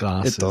people's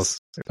classes. It does.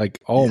 Like,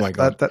 my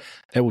God, that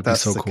would be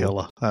so cool.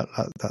 Killer.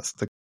 That's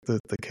the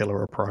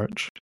killer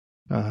approach.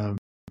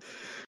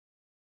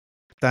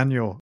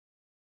 Daniel,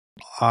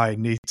 I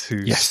need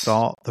to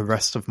start the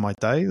rest of my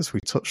day. As we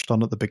touched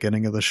on at the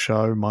beginning of the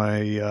show,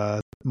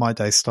 my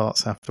day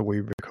starts after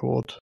we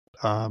record,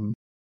 and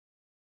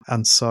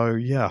so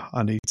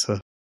I need to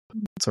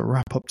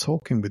wrap up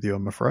talking with you,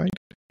 I'm afraid.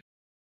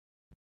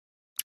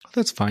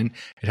 That's fine.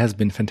 It has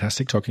been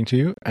fantastic talking to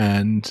you,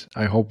 and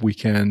I hope we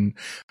can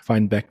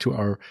find back to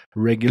our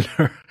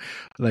regular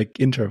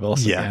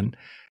intervals again,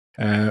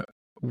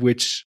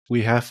 which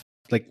we have.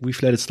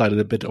 We've let it slide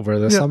a bit over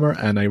the summer,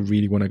 and I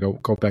really want to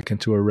go back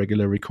into a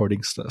regular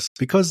recording stuff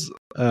because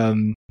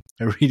I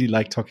really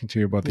like talking to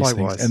you about these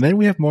things. And then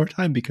we have more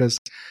time because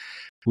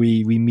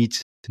we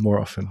meet more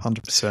often.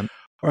 100%.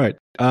 All right.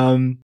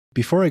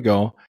 Before I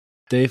go,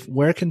 Dave,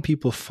 where can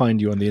people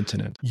find you on the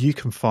internet? You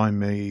can find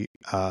me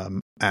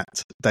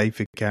at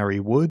David Gary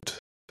Wood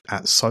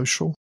at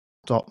social.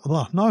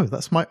 No,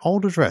 that's my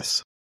old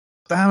address.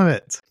 Damn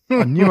it.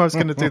 I knew I was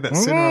going to do that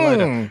sooner or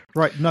later.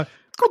 Right, no.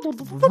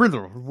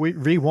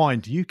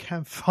 Rewind. You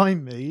can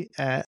find me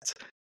at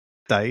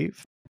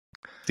Dave,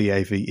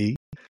 D-A-V-E,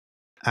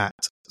 at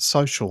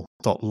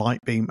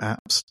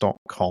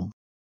social.lightbeamapps.com.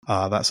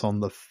 That's on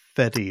the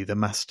Fedi, the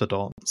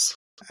Mastodons.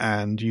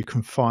 And you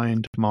can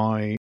find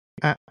my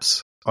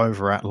apps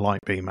over at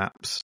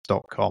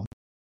lightbeamapps.com.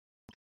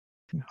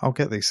 I'll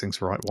get these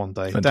things right one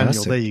day. Fantastic.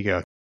 Daniel, there you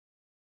go.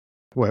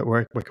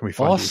 Where can we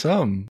find you?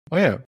 Awesome. Oh,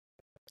 yeah.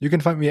 You can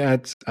find me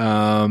at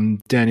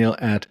Daniel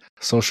at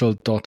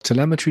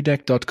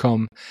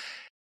social.telemetrydeck.com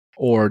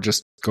or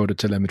just go to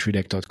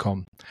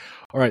telemetrydeck.com.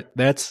 All right,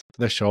 that's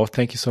the show.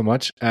 Thank you so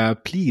much.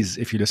 Please,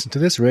 if you listen to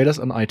this, rate us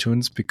on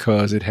iTunes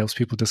because it helps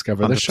people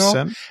discover the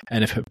show.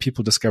 And if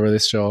people discover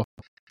this show,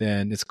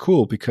 then it's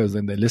cool because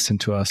then they listen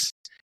to us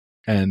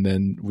and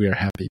then we are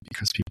happy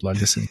because people are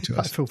listening to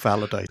us. I feel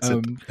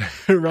validated.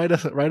 Write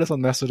us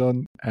on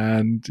Mastodon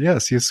and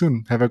see you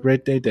soon. Have a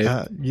great day,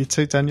 Dave. You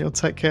too, Daniel.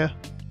 Take care.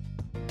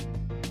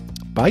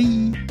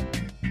 Bye.